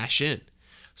going to cash in.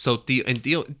 So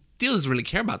Theo doesn't really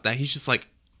care about that. He's just like,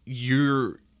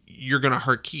 you're going to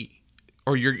hurt Key.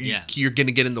 Or you're going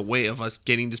to get in the way of us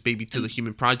getting this baby to the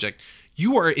Human Project.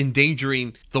 You are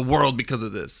endangering the world because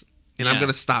of this. And I'm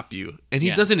going to stop you. And he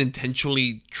doesn't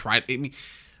intentionally try. I mean,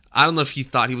 I don't know if he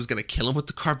thought he was going to kill him with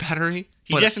the car battery.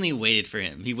 He definitely waited for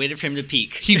him. He waited for him to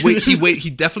peek. He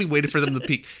definitely waited for them to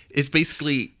peek. It's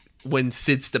basically when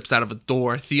Sid steps out of a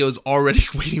door, Theo's already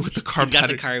waiting with the car battery. He's got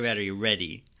the car battery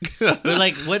ready. But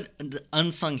like, what the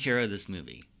unsung hero of this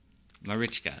movie?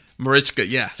 Marichka. Marichka,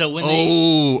 yeah. So when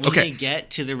they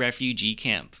get to the refugee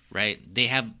camp, right?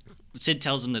 Sid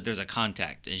tells him that there's a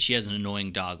contact, and she has an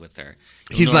annoying dog with her.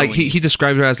 He's like he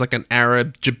described her as like an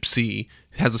Arab gypsy,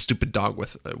 has a stupid dog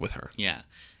with her. Yeah.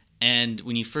 And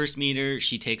when you first meet her,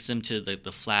 she takes him to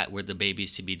the flat where the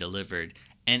baby's to be delivered.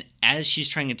 And as she's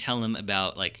trying to tell him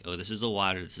about, like, oh, this is the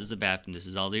water, this is the bathroom, this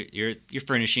is all your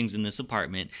furnishings in this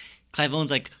apartment, Clive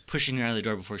Owen's like pushing her out of the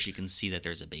door before she can see that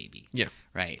there's a baby. Yeah.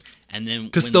 Right. And then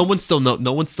because no one still knows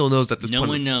at this point. No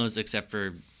one knows except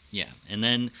for And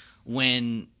then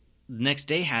when the next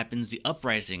day happens, the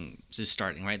uprising is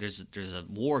starting. Right. There's a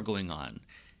war going on.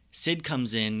 Sid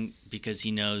comes in because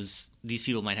he knows these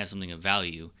people might have something of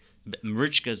value. But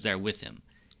Marichka's there with him,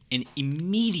 and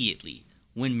immediately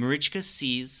when Marichka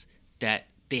sees that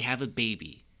they have a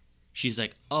baby, she's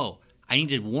like, "Oh, I need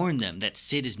to warn them that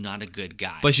Sid is not a good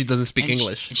guy." But she doesn't speak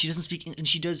English. She doesn't speak, and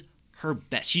she does her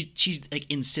best. She like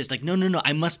insists, like, "No,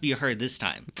 I must be her this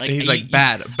time." Like, and he's like,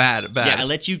 "Bad." Yeah, I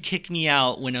let you kick me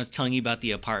out when I was telling you about the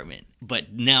apartment,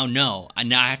 but now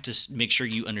I have to make sure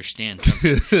you understand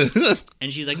something.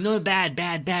 And she's like, "No, bad."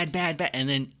 And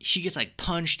then she gets like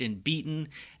punched and beaten,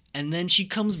 and then she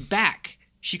comes back.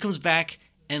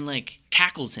 And like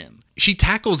tackles him. She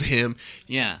tackles him.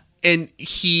 Yeah. And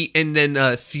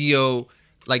then Theo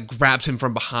like grabs him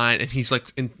from behind, and he's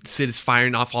like, and Sid is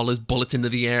firing off all his bullets into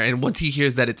the air. And once he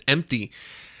hears that it's empty,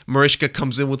 Marichka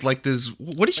comes in with like this.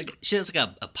 What is she has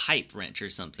like a pipe wrench or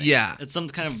something. Yeah. It's some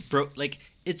kind of like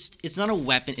it's not a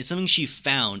weapon. It's something she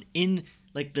found in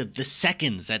like the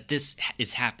seconds that this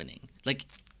is happening. Like.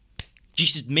 She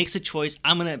just makes a choice.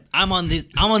 I'm on this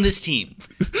team.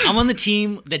 I'm on the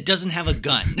team that doesn't have a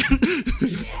gun.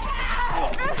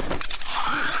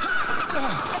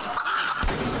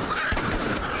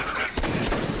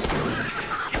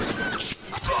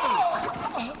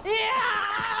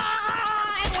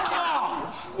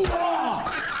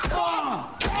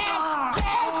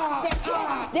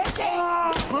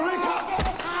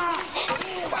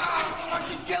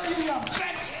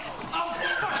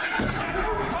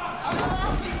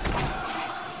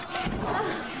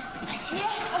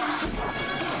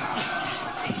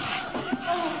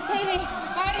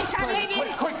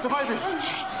 Quick, the baby!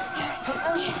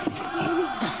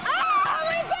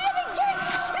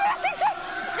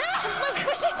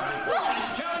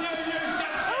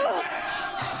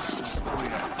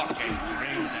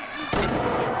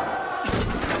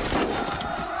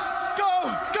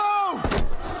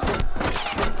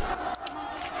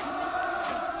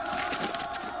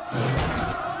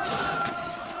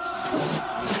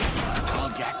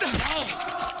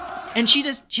 And she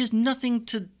has nothing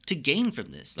to gain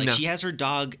from this. Like, no. She has her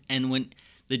dog, and when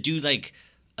the dude, like,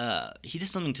 he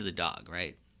does something to the dog,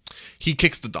 right? He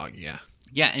kicks the dog, yeah.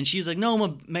 Yeah, and she's like,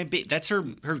 no, that's her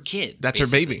kid. That's her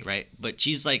baby. Right? But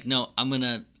she's like, no,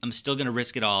 I'm still gonna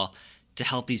risk it all to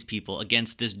help these people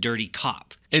against this dirty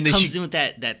cop. She comes in with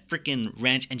that freaking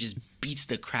wrench and just beats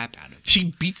the crap out of him.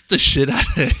 She beats the shit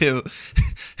out of him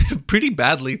pretty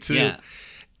badly, too. Yeah.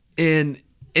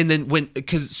 And then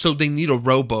so they need a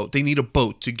rowboat. They need a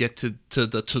boat to get to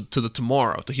the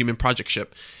Tomorrow, the Human Project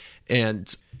ship.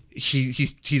 And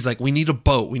he's like, we need a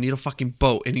boat. We need a fucking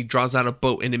boat. And he draws out a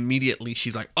boat, and immediately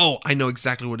she's like, oh, I know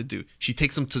exactly what to do. She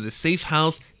takes him to the safe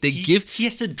house. He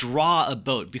has to draw a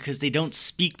boat because they don't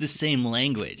speak the same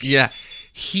language. Yeah.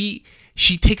 She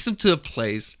takes him to a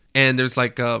place, and there's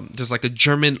like a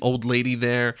German old lady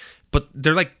there. But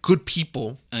they're like good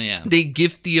people. Oh, yeah. They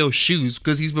give Theo shoes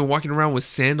because he's been walking around with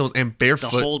sandals and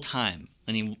barefoot. The whole time.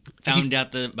 And he found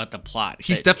out about the plot.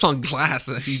 He steps on glass.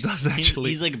 He does, actually.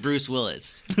 He's like Bruce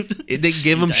Willis. They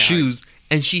give him shoes,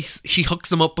 and she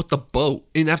hooks him up with the boat.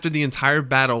 And after the entire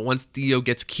battle, once Theo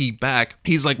gets Key back,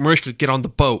 he's like, Marichka, get on the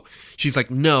boat. She's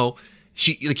like, no.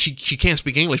 She can't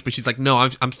speak English, but she's like, no,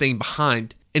 I'm staying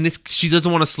behind. And she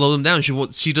doesn't want to slow them down.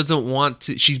 She doesn't want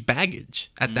to. She's baggage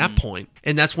at that point.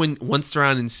 And that's when, once they're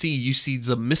out in sea, you see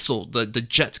the missile, the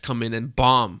jets come in and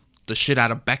bomb the shit out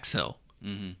of Bexhill.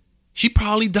 Mm-hmm. She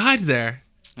probably died there.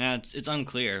 Yeah, it's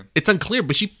unclear. It's unclear,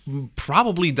 but she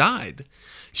probably died.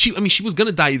 She was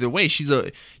gonna die either way. She's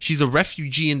a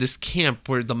refugee in this camp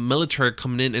where the military are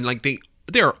coming in, and like they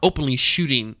are openly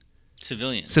shooting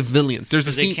civilians. There's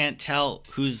a scene. They can't tell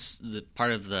who's the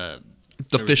part of the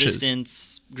fishes.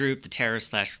 resistance group, the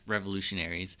terrorists /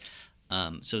 revolutionaries.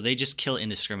 So they just kill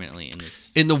indiscriminately in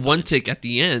this. In the one take at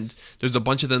the end, there's a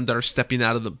bunch of them that are stepping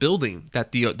out of the building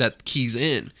that Key's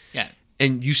in. Yeah.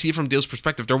 And you see it from Dale's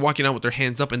perspective. They're walking out with their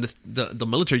hands up, and the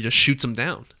military just shoots them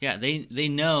down. Yeah, they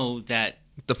know that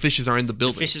the fishes are in the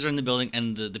building. The fishes are in the building,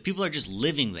 and the people are just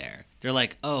living there. They're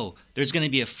like, oh, there's going to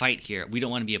be a fight here. We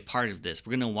don't want to be a part of this.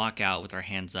 We're going to walk out with our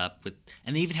hands up.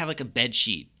 And they even have like a bed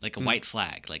sheet, like a white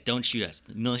flag. Like, don't shoot us.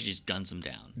 The military just guns them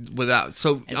down.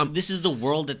 So this is the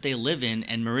world that they live in,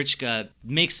 and Marichka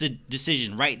makes the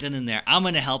decision right then and there. I'm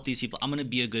going to help these people. I'm going to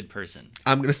be a good person.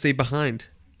 I'm going to stay behind.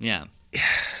 Yeah.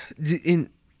 In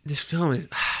this film,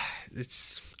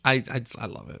 I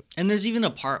love it. And there's even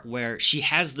a part where she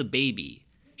has the baby.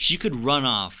 She could run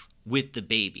off with the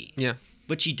baby. Yeah.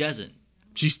 But she doesn't.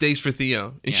 She stays for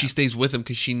Theo, and she stays with him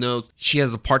because she knows she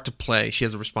has a part to play. She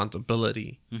has a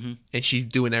responsibility, and she's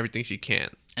doing everything she can.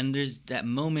 And there's that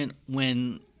moment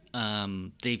when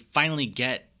they finally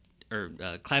get,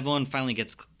 Clive Owen finally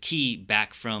gets Key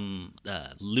back from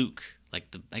Luke,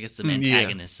 like the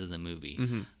antagonist of the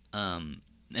movie.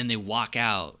 And they walk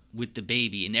out with the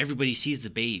baby, and everybody sees the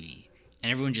baby,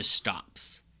 and everyone just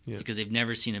stops because they've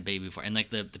never seen a baby before. And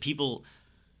like the people,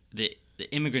 the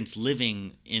immigrants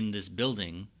living in this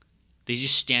building, they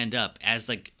just stand up as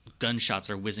like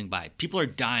gunshots are whizzing by. People are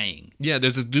dying. Yeah,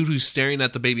 there's a dude who's staring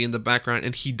at the baby in the background,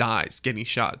 and he dies getting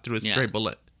shot through a stray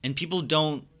bullet. And people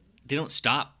don't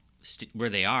stop where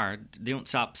they are. They don't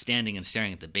stop standing and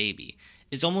staring at the baby.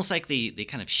 It's almost like they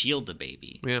kind of shield the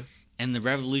baby. Yeah. And the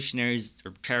revolutionaries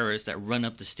or terrorists that run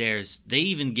up the stairs, they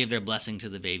even give their blessing to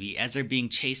the baby as they're being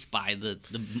chased by the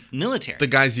military. The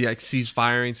guys, cease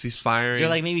firing. They're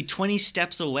like maybe 20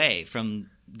 steps away from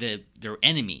their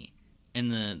enemy.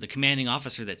 And the commanding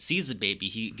officer that sees the baby,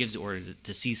 he gives the order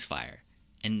to cease fire.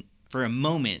 And for a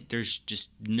moment, there's just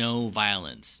no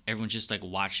violence. Everyone's just like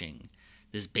watching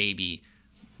this baby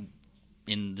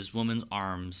in this woman's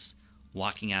arms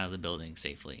walking out of the building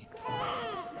safely.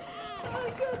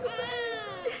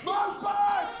 Move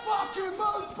back! Fucking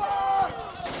move back!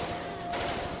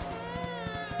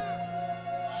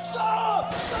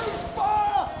 Stop! Cease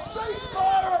fire! Cease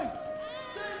firing!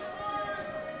 Cease firing!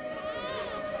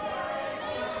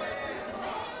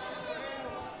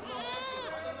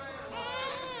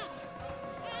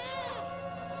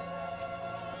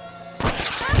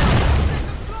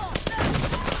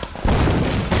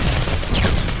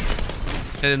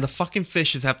 And then the fucking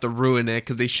fishes have to ruin it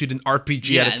because they shoot an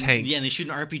RPG at a tank. Yeah, and they shoot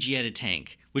an RPG at a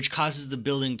tank, which causes the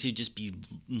building to just be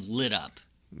lit up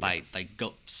by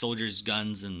soldiers'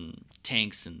 guns and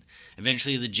tanks, and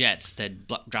eventually the jets that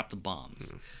drop the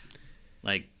bombs.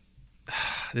 Like,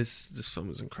 this film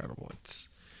is incredible.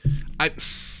 I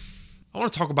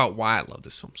want to talk about why I love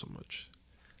this film so much,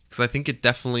 because I think it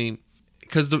definitely,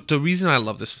 because the reason I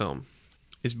love this film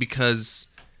is because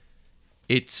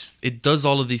it does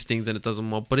all of these things and it does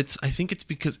them well, but I think it's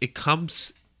because it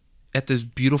comes at this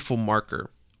beautiful marker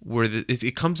where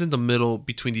it comes in the middle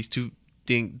between these two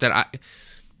things that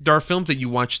there are films that you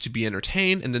watch to be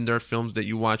entertained, and then there are films that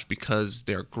you watch because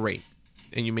they're great,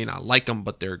 and you may not like them,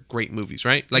 but they're great movies,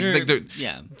 right?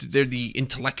 They're the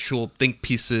intellectual think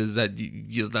pieces that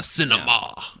the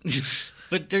cinema. Yeah.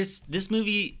 But this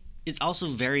movie. It's also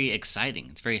very exciting.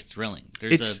 It's very thrilling.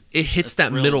 It hits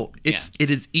that middle. It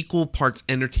is equal parts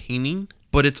entertaining,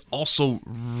 but it's also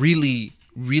really,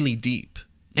 really deep.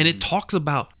 And it talks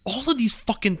about all of these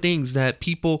fucking things that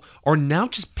people are now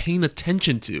just paying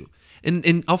attention to.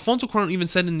 And Alfonso Cuarón even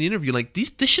said in the interview, like,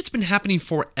 this shit's been happening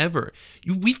forever.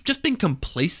 We've just been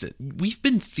complacent. We've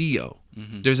been Theo.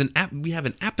 Mm-hmm. We have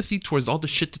an apathy towards all the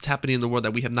shit that's happening in the world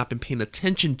that we have not been paying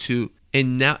attention to.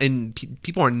 And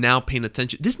people are now paying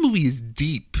attention. This movie is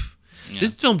deep. Yeah.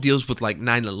 This film deals with like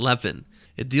 9/11.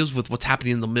 It deals with what's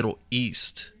happening in the Middle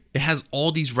East. It has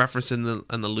all these references and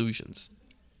allusions.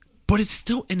 But it's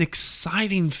still an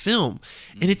exciting film.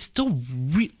 And it's still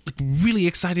really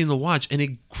exciting to watch. And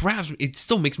it grabs me. It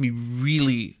still makes me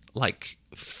really like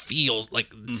feel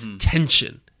like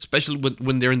tension. Especially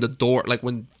when they're in the door. Like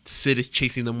when Sid is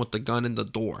chasing them with the gun in the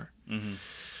door. Mm-hmm.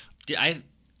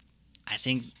 I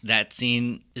think that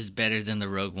scene is better than the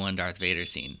Rogue One Darth Vader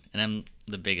scene. And I'm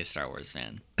the biggest Star Wars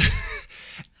fan.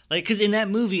 Like, because in that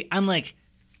movie, I'm like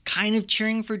kind of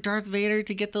cheering for Darth Vader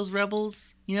to get those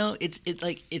rebels. You know,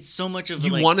 it's so much of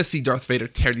you want to see Darth Vader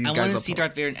tear these guys up. I want to see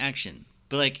Darth Vader in action,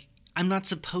 but like I'm not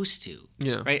supposed to.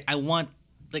 Yeah. Right. I want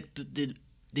like the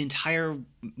entire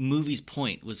movie's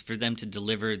point was for them to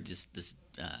deliver this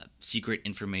secret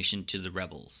information to the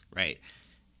rebels. Right.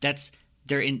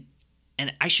 They're in.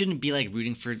 And I shouldn't be like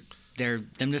rooting for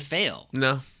them to fail.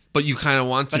 No. But you kind of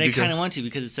want to. But I kind of want to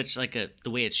because it's such like the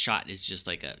way it's shot is just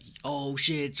like oh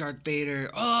shit, Darth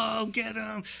Vader, oh get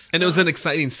him. And it was an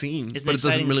exciting scene, but it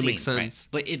doesn't really make sense.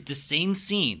 Right. But the same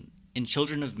scene in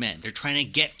Children of Men, they're trying to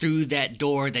get through that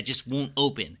door that just won't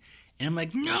open, and I'm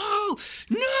like, no.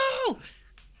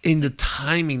 And the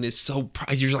timing is so.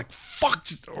 You're like, fuck,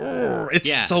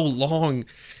 it's so long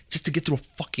just to get through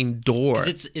a fucking door.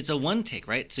 It's a one take,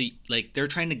 right? So like they're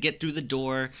trying to get through the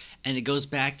door, and it goes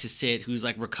back to Sid, who's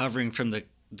like recovering from the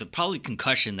probably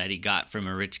concussion that he got from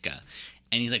Marichka,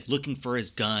 and he's like looking for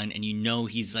his gun, and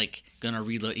he's like gonna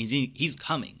reload. He's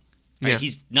coming, right? Yeah.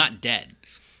 He's not dead,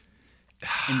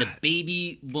 and the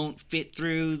baby won't fit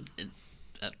through.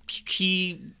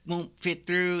 Key won't fit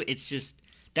through. It's just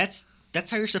that's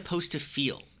how you're supposed to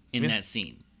feel in that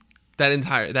scene. That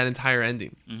entire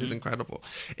ending is incredible,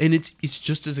 and it's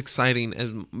just as exciting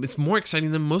as it's more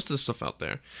exciting than most of the stuff out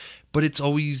there, but it's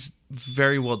always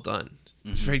very well done.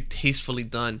 It's very tastefully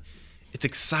done. It's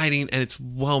exciting and it's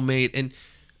well made, and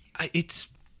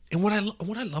what I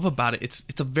love about it,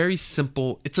 it's a very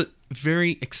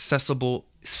accessible,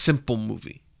 simple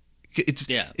movie. It's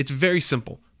very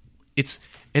simple.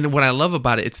 And what I love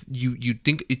about it, it's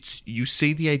you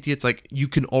say the idea, it's like you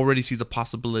can already see the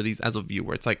possibilities as a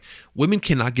viewer. It's like women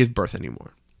cannot give birth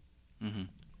anymore.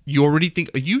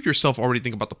 You yourself already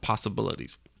think about the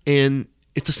possibilities, and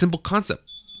it's a simple concept,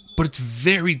 but it's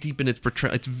very deep in its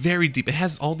portrayal. It's very deep. It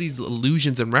has all these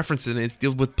allusions and references, and it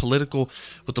deals with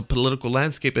the political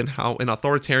landscape and how an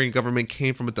authoritarian government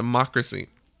came from a democracy.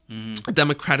 A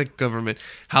democratic government,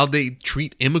 how they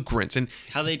treat immigrants, and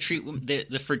how they treat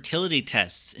the fertility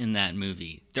tests in that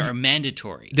movie. They're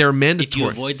mandatory. If you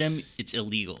avoid them, it's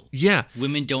illegal. Yeah,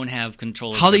 women don't have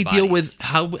control. How of they their deal bodies. with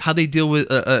how they deal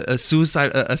with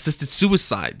assisted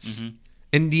suicides,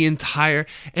 and the entire,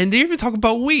 and they even talk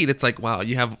about weed. It's like, wow,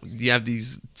 you have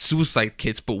these suicide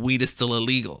kits, but weed is still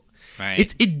illegal.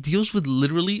 Right. It deals with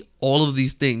literally all of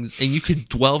these things, and you could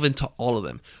delve into all of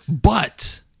them,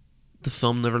 but the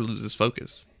film never loses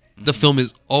focus. The film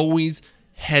is always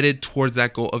headed towards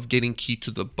that goal of getting Key to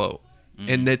the boat,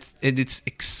 and it's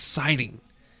exciting.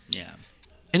 Yeah,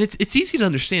 and it's easy to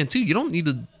understand too. You don't need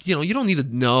to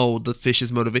know the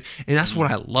fish's motivation, and that's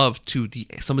what I love too.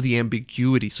 Some of the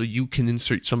ambiguity, so you can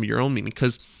insert some of your own meaning,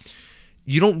 because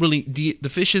you don't really the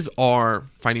fishes are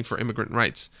fighting for immigrant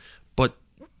rights, but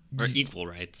equal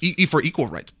rights for equal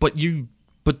rights, but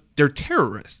they're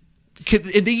terrorists.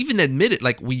 And they even admit it,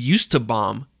 like, we used to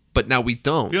bomb, but now we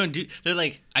don't. We don't do. They're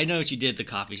like, I know what you did at the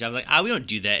coffee shop. Like, we don't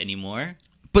do that anymore.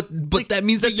 But that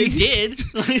means that you did.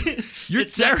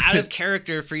 It's not out of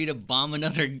character for you to bomb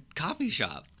another coffee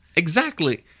shop.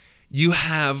 Exactly. You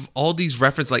have all these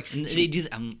references, like, and they do.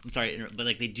 I'm sorry, but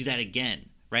like they do that again,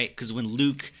 right? Because when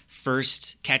Luke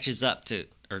first catches up to,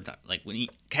 when he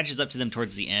catches up to them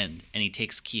towards the end, and he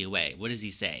takes Key away, what does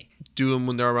he say? Do them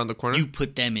when they're around the corner? You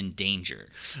put them in danger.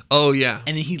 Oh, yeah.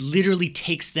 And then he literally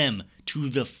takes them to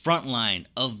the front line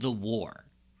of the war.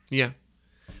 Yeah.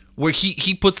 Where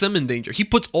he puts them in danger. He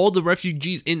puts all the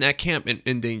refugees in that camp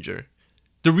in danger.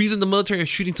 The reason the military is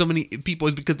shooting so many people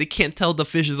is because they can't tell the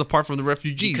fishes apart from the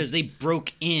refugees. Because they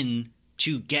broke in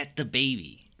to get the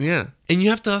baby. Yeah. And you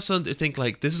have to also think,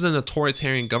 like, this is an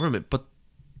authoritarian government, but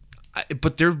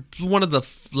they're one of the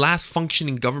last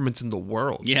functioning governments in the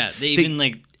world. Yeah, they even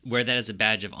wear that as a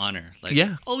badge of honor. Like,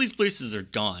 yeah, all these places are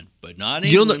gone, but not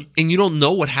England. You don't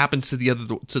know what happens to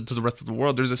the rest of the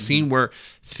world. There's a scene where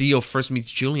Theo first meets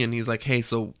Julian. He's like, "Hey,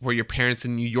 so were your parents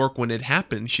in New York when it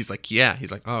happened?" She's like, "Yeah."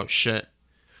 He's like, "Oh shit."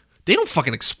 They don't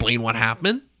fucking explain what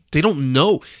happened. They don't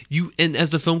know. And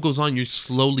as the film goes on, you're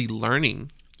slowly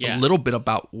learning a little bit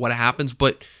about what happens,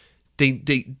 but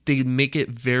they make it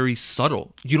very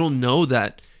subtle. You don't know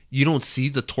that. You don't see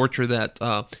the torture that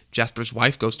Jasper's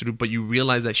wife goes through, but you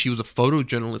realize that she was a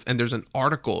photojournalist, and there's an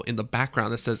article in the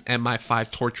background that says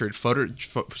MI5 tortured,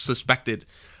 suspected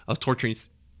of torturing,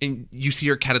 and you see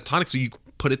her catatonic, so you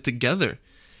put it together.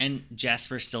 And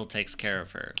Jasper still takes care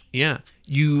of her. Yeah,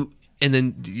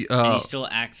 and he still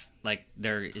acts like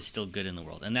there is still good in the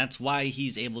world, and that's why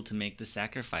he's able to make the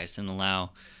sacrifice and allow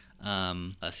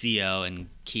Theo and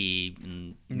Key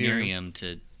and Miriam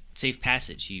to safe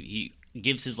passage. He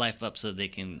gives his life up so they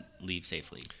can leave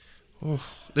safely. Oh,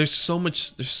 there's so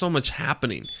much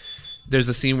happening. There's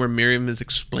a scene where Miriam is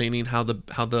explaining how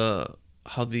the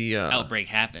outbreak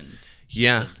happened.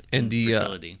 Yeah, and the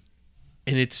fertility.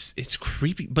 And it's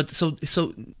creepy, but so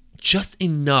just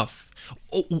enough.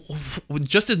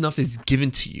 Just enough is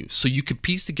given to you so you could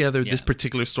piece together this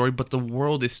particular story, but the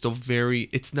world is still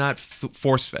it's not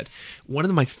force-fed. One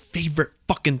of my favorite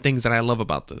fucking things that I love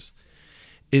about this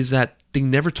is that they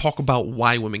never talk about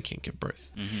why women can't give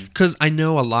birth. Because I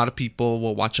know a lot of people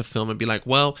will watch a film and be like,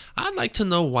 well, I'd like to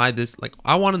know why this, like,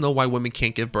 I want to know why women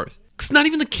can't give birth. Because not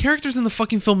even the characters in the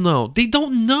fucking film know. They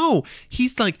don't know.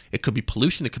 He's like, it could be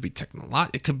pollution, it could be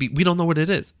technology, it could be, we don't know what it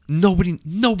is.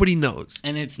 Nobody knows.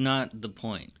 And it's not the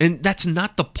point. And that's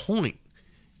not the point.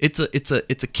 It's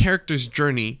a character's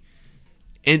journey.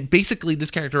 And basically this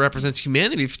character represents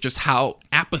humanity, just how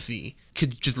apathy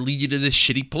could just lead you to this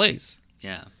shitty place.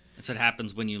 Yeah. That's what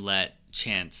happens when you let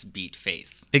chance beat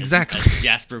faith. Exactly. As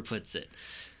Jasper puts it.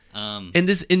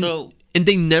 And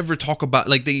they never talk about,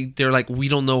 like, they're like, we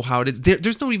don't know how it is.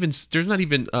 There's not even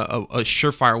a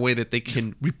surefire way that they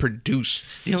can reproduce.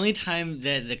 The only time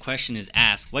that the question is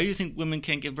asked, why do you think women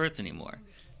can't give birth anymore?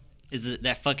 Is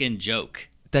that fucking joke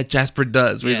that Jasper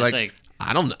does, where yeah, he's like,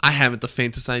 I haven't the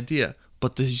faintest idea,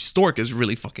 but the stork is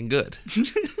really fucking good.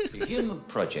 The Human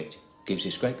Project gives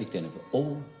this great big dinner for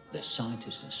all the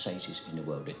scientists and sages in the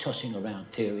world. They're tossing around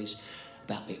theories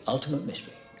about the ultimate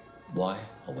mystery. Why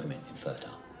are women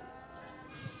infertile?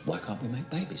 Why can't we make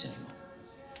babies anymore?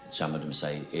 Some of them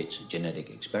say it's genetic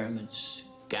experiments,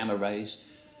 gamma rays,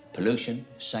 pollution,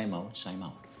 same old, same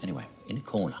old. Anyway, in the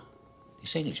corner,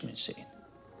 this Englishman's sitting.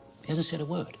 He hasn't said a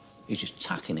word. He's just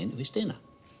tucking into his dinner.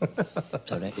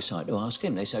 So they decide to ask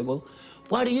him. They say, well,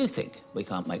 why do you think we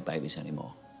can't make babies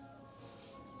anymore?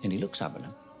 And he looks up at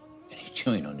them, and he's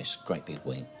chewing on this great big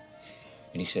wing.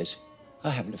 And he says,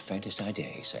 I haven't the faintest idea,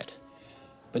 he said.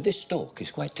 But this stork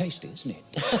is quite tasty, isn't it?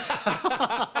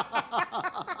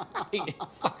 Eating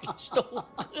fucking stork.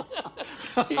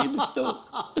 Eating the stork.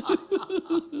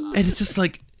 And it's just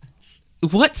like,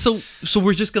 what? So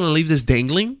we're just gonna leave this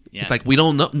dangling? Yeah. It's like, we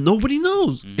don't know. Nobody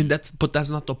knows. And that's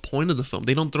not the point of the film.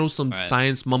 They don't throw some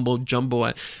science mumbo jumbo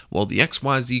at, well, the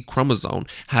XYZ chromosome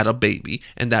had a baby,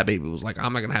 and that baby was like,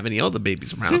 I'm not gonna have any other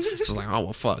babies around. So it's like, oh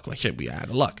well, fuck, why can't we out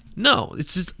of luck? No,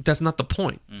 it's just, that's not the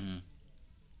point.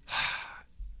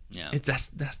 Yeah, that's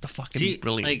the fucking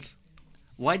brilliance. Like,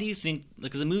 why do you think?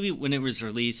 Because the movie, when it was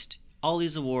released, all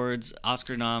these awards,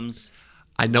 Oscar noms.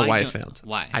 I know why I failed.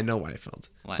 Why? I know why I failed.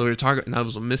 Why? So we were talking, and that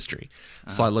was a mystery.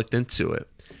 So I looked into it.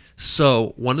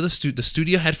 So one of the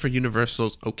studio head for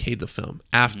Universal's okayed the film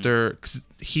after, cause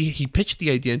he pitched the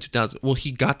idea in 2000. Well,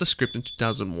 he got the script in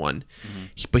 2001,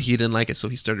 but he didn't like it, so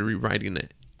he started rewriting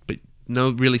it. But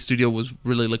no, really, studio was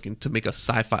really looking to make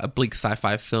a bleak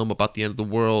sci-fi film about the end of the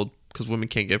world because women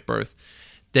can't give birth.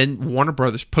 Then Warner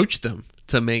Brothers poached them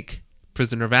to make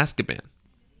Prisoner of Azkaban.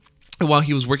 And while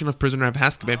he was working on Prisoner of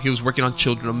Azkaban, he was working on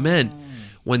Children of Men.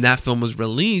 When that film was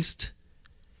released,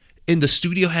 in the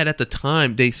studio head at the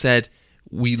time, they said,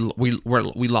 we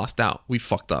lost out. We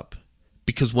fucked up.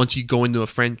 Because once you go into a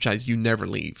franchise, you never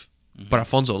leave. But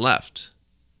Alfonso left.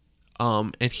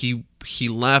 And he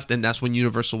left, and that's when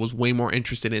Universal was way more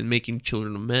interested in making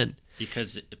Children of Men.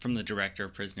 Because from the director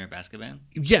of Prisoner of Azkaban?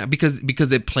 Yeah, because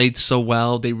it played so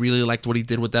well. They really liked what he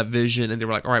did with that vision, and they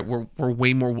were like, all right, we're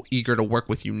way more eager to work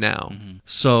with you now.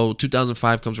 So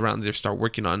 2005 comes around, and they start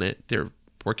working on it. They're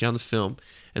working on the film,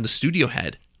 and the studio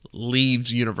head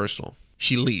leaves Universal.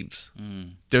 She leaves.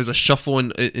 There's a shuffle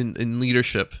in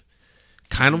leadership.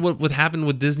 Kind of what happened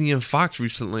with Disney and Fox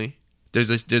recently. There's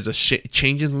a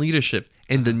change in leadership,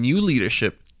 and the new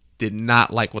leadership did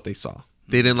not like what they saw.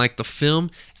 They didn't like the film,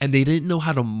 and they didn't know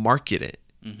how to market it.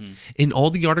 In all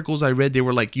the articles I read, they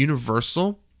were like,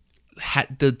 Universal,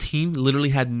 the team literally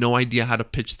had no idea how to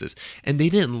pitch this. And they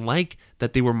didn't like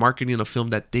that they were marketing a film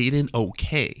that they didn't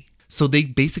okay. So they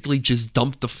basically just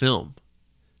dumped the film.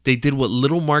 They did what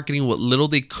little marketing, what little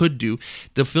they could do.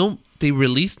 They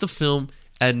released the film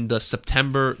in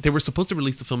September. They were supposed to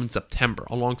release the film in September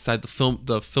alongside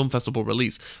the film festival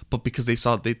release. But because they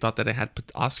thought that it had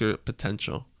Oscar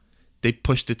potential, they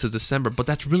pushed it to December. But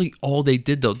that's really all they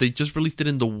did, though. They just released it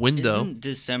in the window. Isn't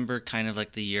December kind of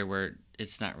like the year where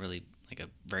it's not really like a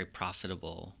very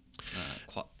profitable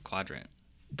quadrant?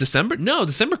 December? No,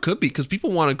 December could be because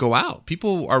people want to go out.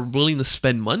 People are willing to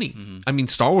spend money. I mean,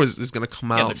 Star Wars is going to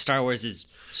come out. Yeah, but Star Wars is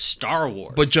Star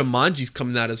Wars. But Jumanji's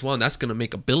coming out as well, and that's going to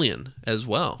make $1 billion as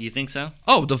well. You think so?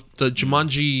 Oh, the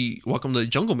Jumanji Welcome to the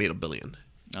Jungle made $1 billion.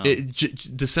 Oh.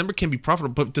 December can be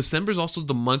profitable, but December is also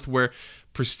the month where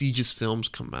prestigious films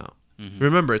come out.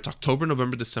 Remember, it's October,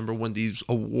 November, December when these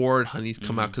award honeys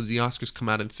come out because the Oscars come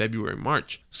out in February,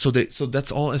 March. So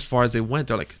that's all as far as they went.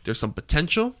 They're like, there's some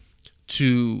potential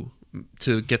to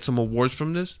get some awards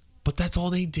from this, but that's all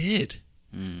they did.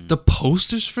 The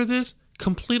posters for this,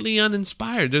 completely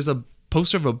uninspired. There's a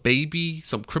poster of a baby,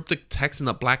 some cryptic text in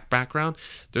a black background.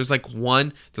 There's like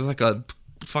a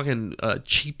fucking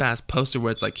cheap ass poster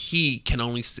where it's like he's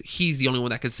the only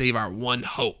one that can save our one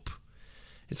hope,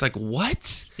 It's like,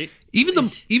 what? Is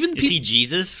Even he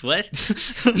Jesus? What?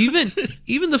 even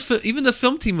the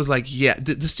film team was like, yeah,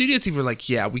 the studio team were like,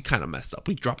 yeah, we kind of messed up.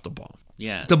 We dropped the ball.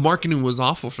 Yeah. The marketing was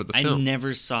awful for the film. I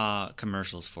never saw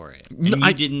commercials for it. No, And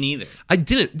you didn't either. I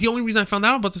didn't. The only reason I found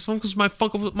out about this film because my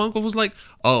uncle was like,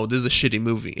 oh, this is a shitty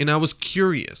movie. And I was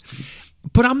curious.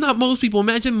 But I'm not most people.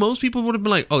 Imagine most people would have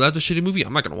been like, oh, that's a shitty movie.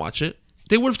 I'm not going to watch it.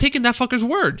 They would have taken that fucker's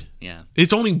word. Yeah.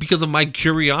 It's only because of my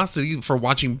curiosity for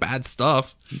watching bad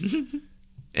stuff.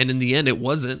 And in the end, it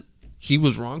wasn't. He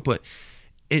was wrong. But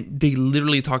they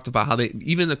literally talked about how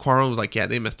even the Cuarón was like, yeah,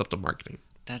 they messed up the marketing.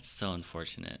 That's so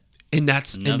unfortunate. And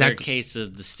that's another case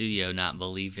of the studio not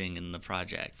believing in the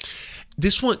project.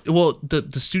 This one, well,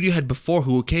 the studio had before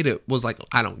who okayed it was like,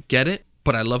 I don't get it,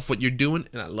 but I love what you're doing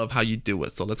and I love how you do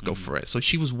it. So let's go for it. So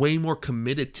she was way more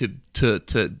committed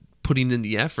to putting in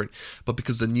the effort. But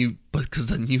because the new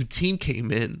team came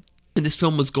in, and this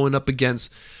film was going up against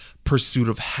Pursuit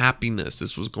of Happiness.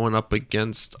 This was going up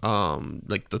against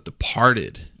like The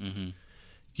Departed.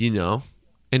 You know,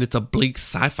 and it's a bleak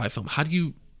sci-fi film. How do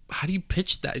you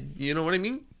pitch that? You know what I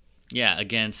mean? Yeah,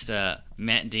 against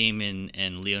Matt Damon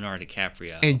and Leonardo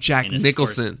DiCaprio. And Jack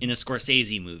Nicholson. In a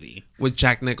Scorsese movie. With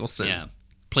Jack Nicholson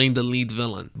playing the lead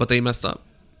villain. But they messed up.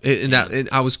 And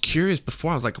I was curious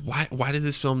before. I was like, why did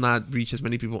this film not reach as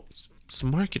many people? It's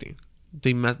marketing.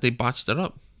 They botched it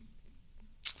up.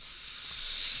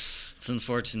 It's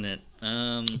unfortunate.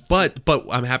 But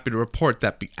I'm happy to report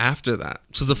that after that,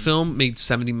 so the film made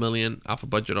 $70 million off a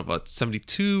budget of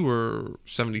 72 or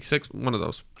 76, one of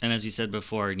those. And as we said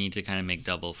before, you need to kind of make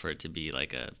double for it to be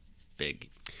like a big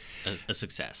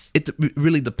success. It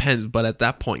really depends, but at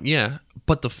that point, yeah.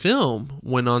 But the film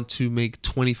went on to make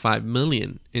 $25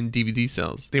 million in DVD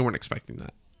sales. They weren't expecting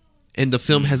that, and the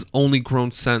film has only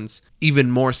grown since, even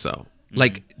more so.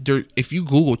 Like, if you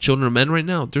Google Children of Men right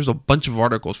now, there's a bunch of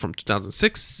articles from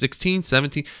 2006, 16,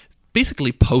 17,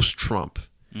 basically post-Trump,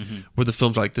 where the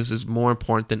film's like, this is more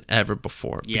important than ever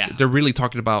before. Yeah. They're really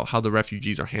talking about how the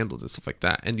refugees are handled and stuff like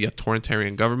that, and the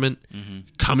authoritarian government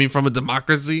coming from a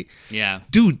democracy. Yeah.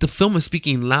 Dude, the film is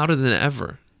speaking louder than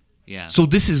ever. Yeah. So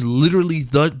this is literally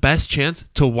the best chance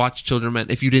to watch Children of Men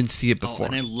if you didn't see it before.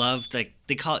 And I love, like,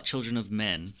 they call it Children of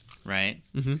Men. Right?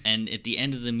 And at the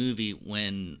end of the movie,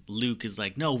 when Luke is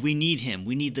like, no, we need him.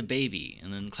 We need the baby.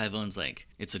 And then Clive Owen's like,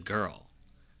 it's a girl.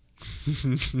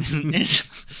 It's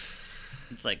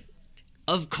like,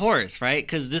 of course, right?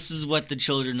 Because this is what the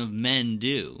Children of Men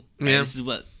do. Right? Yeah. This is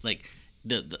what, like,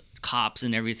 the cops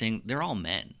and everything, they're all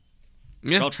men.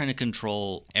 Yeah. They're all trying to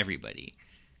control everybody.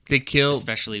 They kill...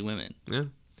 Especially women. Yeah.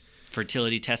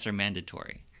 Fertility tests are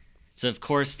mandatory. So, of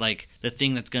course, like, the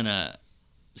thing that's going to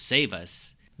save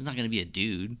us... It's not going to be a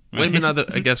dude. Right? Women are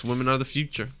the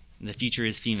future. The future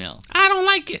is female. I don't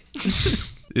like it.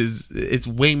 It's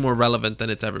way more relevant than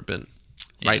it's ever been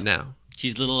right now.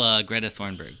 She's little Greta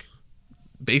Thunberg.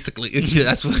 Basically,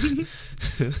 that's what.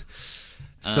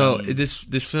 So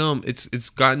this film, it's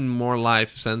gotten more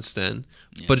life since then,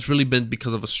 but it's really been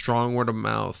because of a strong word of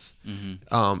mouth,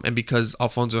 and because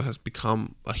Alfonso has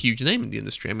become a huge name in the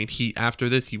industry. I mean, after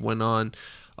this he went on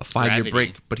a 5-year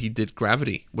break, but he did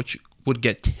Gravity, which would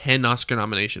get 10 Oscar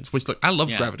nominations, which, look, I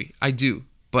love Gravity. I do.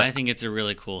 But I think it's a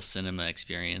really cool cinema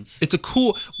experience. It's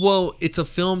a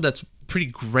film that's pretty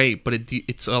great, but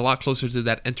it's a lot closer to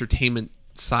that entertainment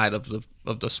side of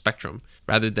the spectrum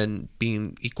rather than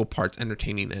being equal parts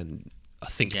entertaining and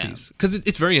a think piece. Because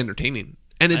it's very entertaining.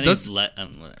 And that's another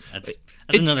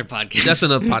podcast. That's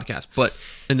another podcast.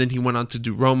 And then he went on to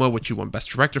do Roma, which he won Best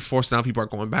Director for. So now people are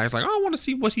going back. It's like, oh, I want to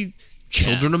see what he...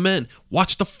 Children of Men.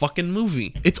 Watch the fucking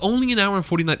movie. It's only an hour and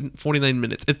 49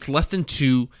 minutes. It's less than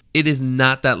 2. It is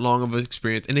not that long of an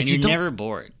experience. And if you're never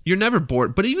bored. You're never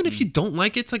bored. But even if you don't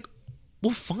like it, it's like,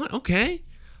 well, fine, okay.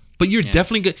 But you're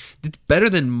definitely good. It's better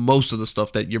than most of the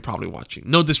stuff that you're probably watching.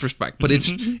 No disrespect, but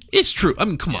it's true. I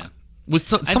mean, come on.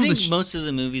 With I think most of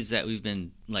the movies that we've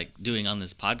been like doing on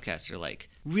this podcast are like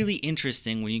really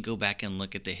interesting when you go back and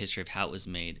look at the history of how it was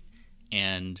made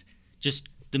and just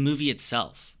the movie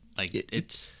itself. Like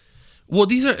it's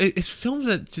it's films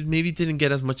that maybe didn't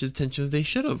get as much attention as they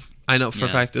should have. I know for a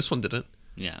fact this one didn't.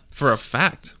 Yeah. For a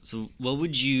fact. So what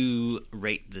would you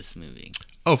rate this movie?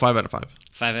 Oh, 5 out of 5.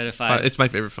 5 out of 5. It's my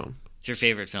favorite film. It's your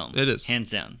favorite film. It is. Hands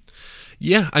down.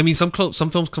 Yeah, I mean some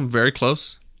films come very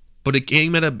close, but it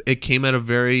came at a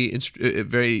very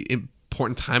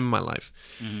important time in my life.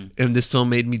 And this film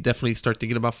made me definitely start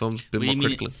thinking about films a bit more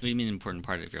critically. What do you mean an important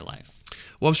part of your life?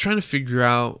 Well, I was trying to figure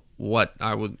out what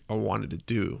I wanted to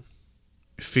do.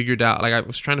 I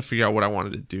was trying to figure out what I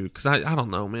wanted to do because I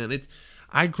don't know, man.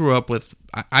 I grew up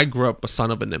a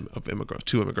son of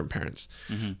two immigrant parents.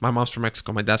 My mom's from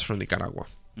Mexico, my dad's from Nicaragua.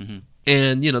 Mm-hmm.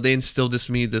 And they instilled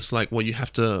this like, well, you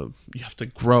have to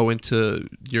grow into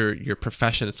your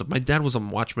profession and stuff. My dad was a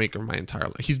watchmaker my entire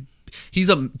life. He's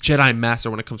a Jedi master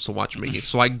when it comes to watchmaking.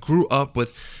 So I grew up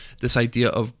with this idea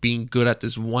of being good at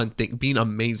this one thing, being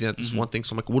amazing at this one thing.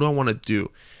 So I'm like, what do I want to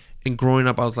do? And growing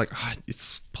up, I was like,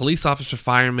 it's police officer,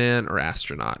 fireman, or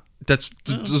astronaut. Those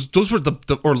were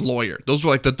or lawyer. Those were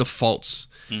like the defaults.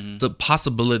 The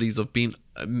possibilities of being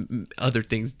other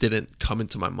things didn't come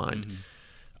into my mind.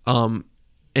 And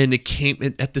it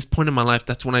came at this point in my life.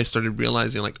 That's when I started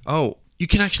realizing, like, oh, you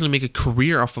can actually make a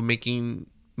career off of making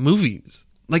movies.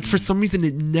 Like, for some reason,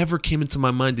 it never came into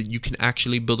my mind that you can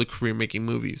actually build a career making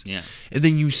movies. Yeah. And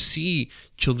then you see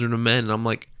Children of Men, and I'm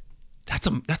like, that's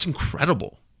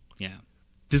incredible. Yeah.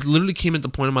 This literally came at the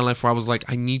point in my life where I was like,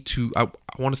 I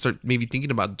want to start maybe thinking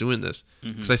about doing this.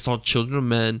 Because I saw Children of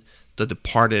Men, The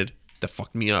Departed, that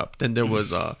fucked me up. Then there was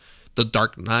The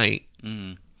Dark Knight,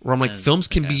 where I'm like, films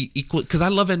can be equal. Because I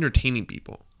love entertaining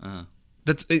people.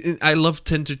 I love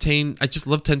to entertain. I just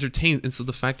love to entertain. And so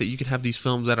the fact that you can have these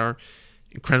films that are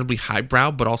incredibly highbrow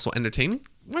but also entertaining,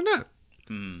 why not?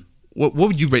 What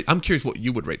would you rate? I'm curious what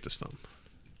you would rate this film.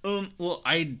 Well,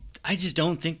 I just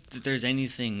don't think that there's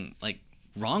anything like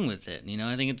wrong with it.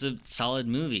 I think it's a solid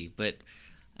movie, but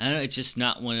I don't know, it's just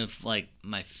not one of like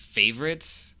my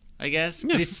favorites, I guess.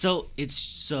 Yeah. But it's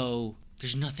so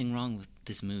there's nothing wrong with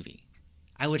this movie.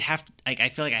 I would have to, I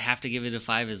feel like I have to give it a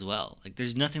 5 as well. Like,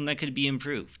 there's nothing that could be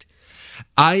improved.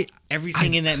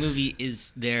 Everything in that movie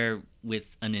is there with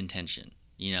an intention.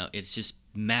 It's just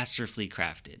masterfully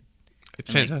crafted.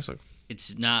 It's fantastic.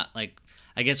 It's not like,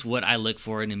 I guess what I look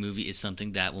for in a movie is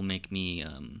something that will make me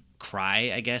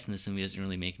cry, I guess. And this movie doesn't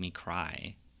really make me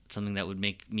cry. Something that would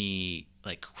make me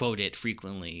like quote it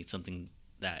frequently. Something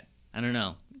that, I don't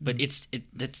know. But it's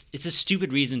a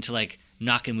stupid reason to like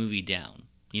knock a movie down.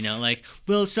 Like,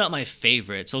 well, it's not my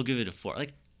favorite, so I'll give it a 4.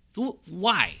 Like,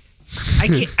 why?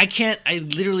 I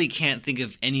literally can't think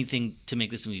of anything to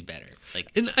make this movie better.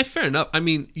 Like, and fair enough. I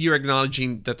mean, you're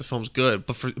acknowledging that the film's good,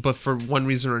 but for one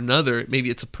reason or another, maybe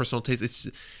it's a personal taste.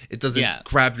 It doesn't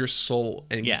grab your soul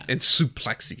and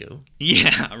suplex you.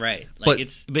 Yeah, right. Like,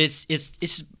 it's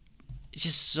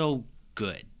just so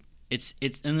good. It's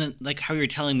and then like how you were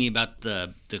telling me about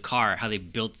the car, how they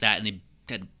built that and they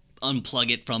had unplug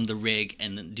it from the rig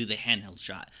and then do the handheld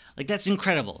shot. Like, that's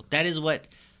incredible. That is what,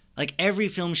 like, every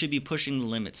film should be pushing the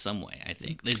limits some way, I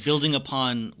think. They're building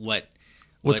upon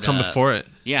what's come before it.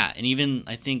 Yeah, and even,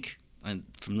 I think,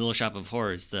 from Little Shop of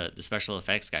Horrors, the special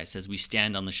effects guy says we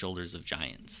stand on the shoulders of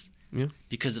giants. Yeah.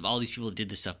 Because of all these people that did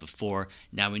this stuff before,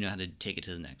 now we know how to take it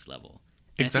to the next level.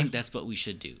 And I think that's what we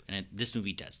should do. And this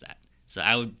movie does that. So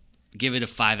I would give it a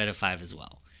 5 out of 5 as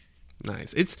well.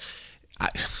 Nice.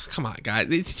 Come on, guys.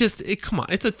 Come on.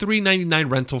 It's a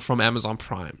 $3.99 rental from Amazon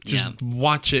Prime. Just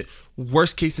watch it.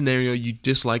 Worst case scenario, you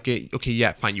dislike it. Okay,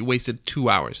 yeah, fine. You wasted 2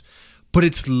 hours. But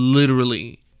it's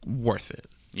literally worth it.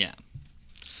 Yeah.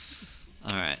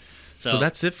 All right. So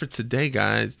that's it for today,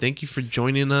 guys. Thank you for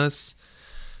joining us.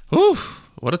 Whew,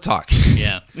 what a talk.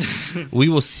 Yeah. We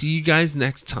will see you guys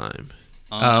next time.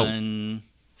 I don't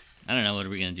know. What are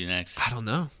we going to do next? I don't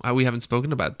know. We haven't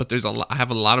spoken about it, but I have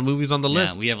a lot of movies on the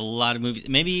list. Yeah, we have a lot of movies.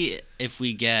 Maybe if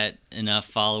we get enough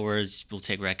followers, we'll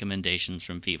take recommendations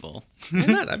from people. Why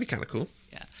not? That'd be kind of cool.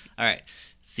 Yeah. All right.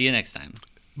 See you next time.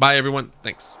 Bye, everyone.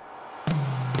 Thanks.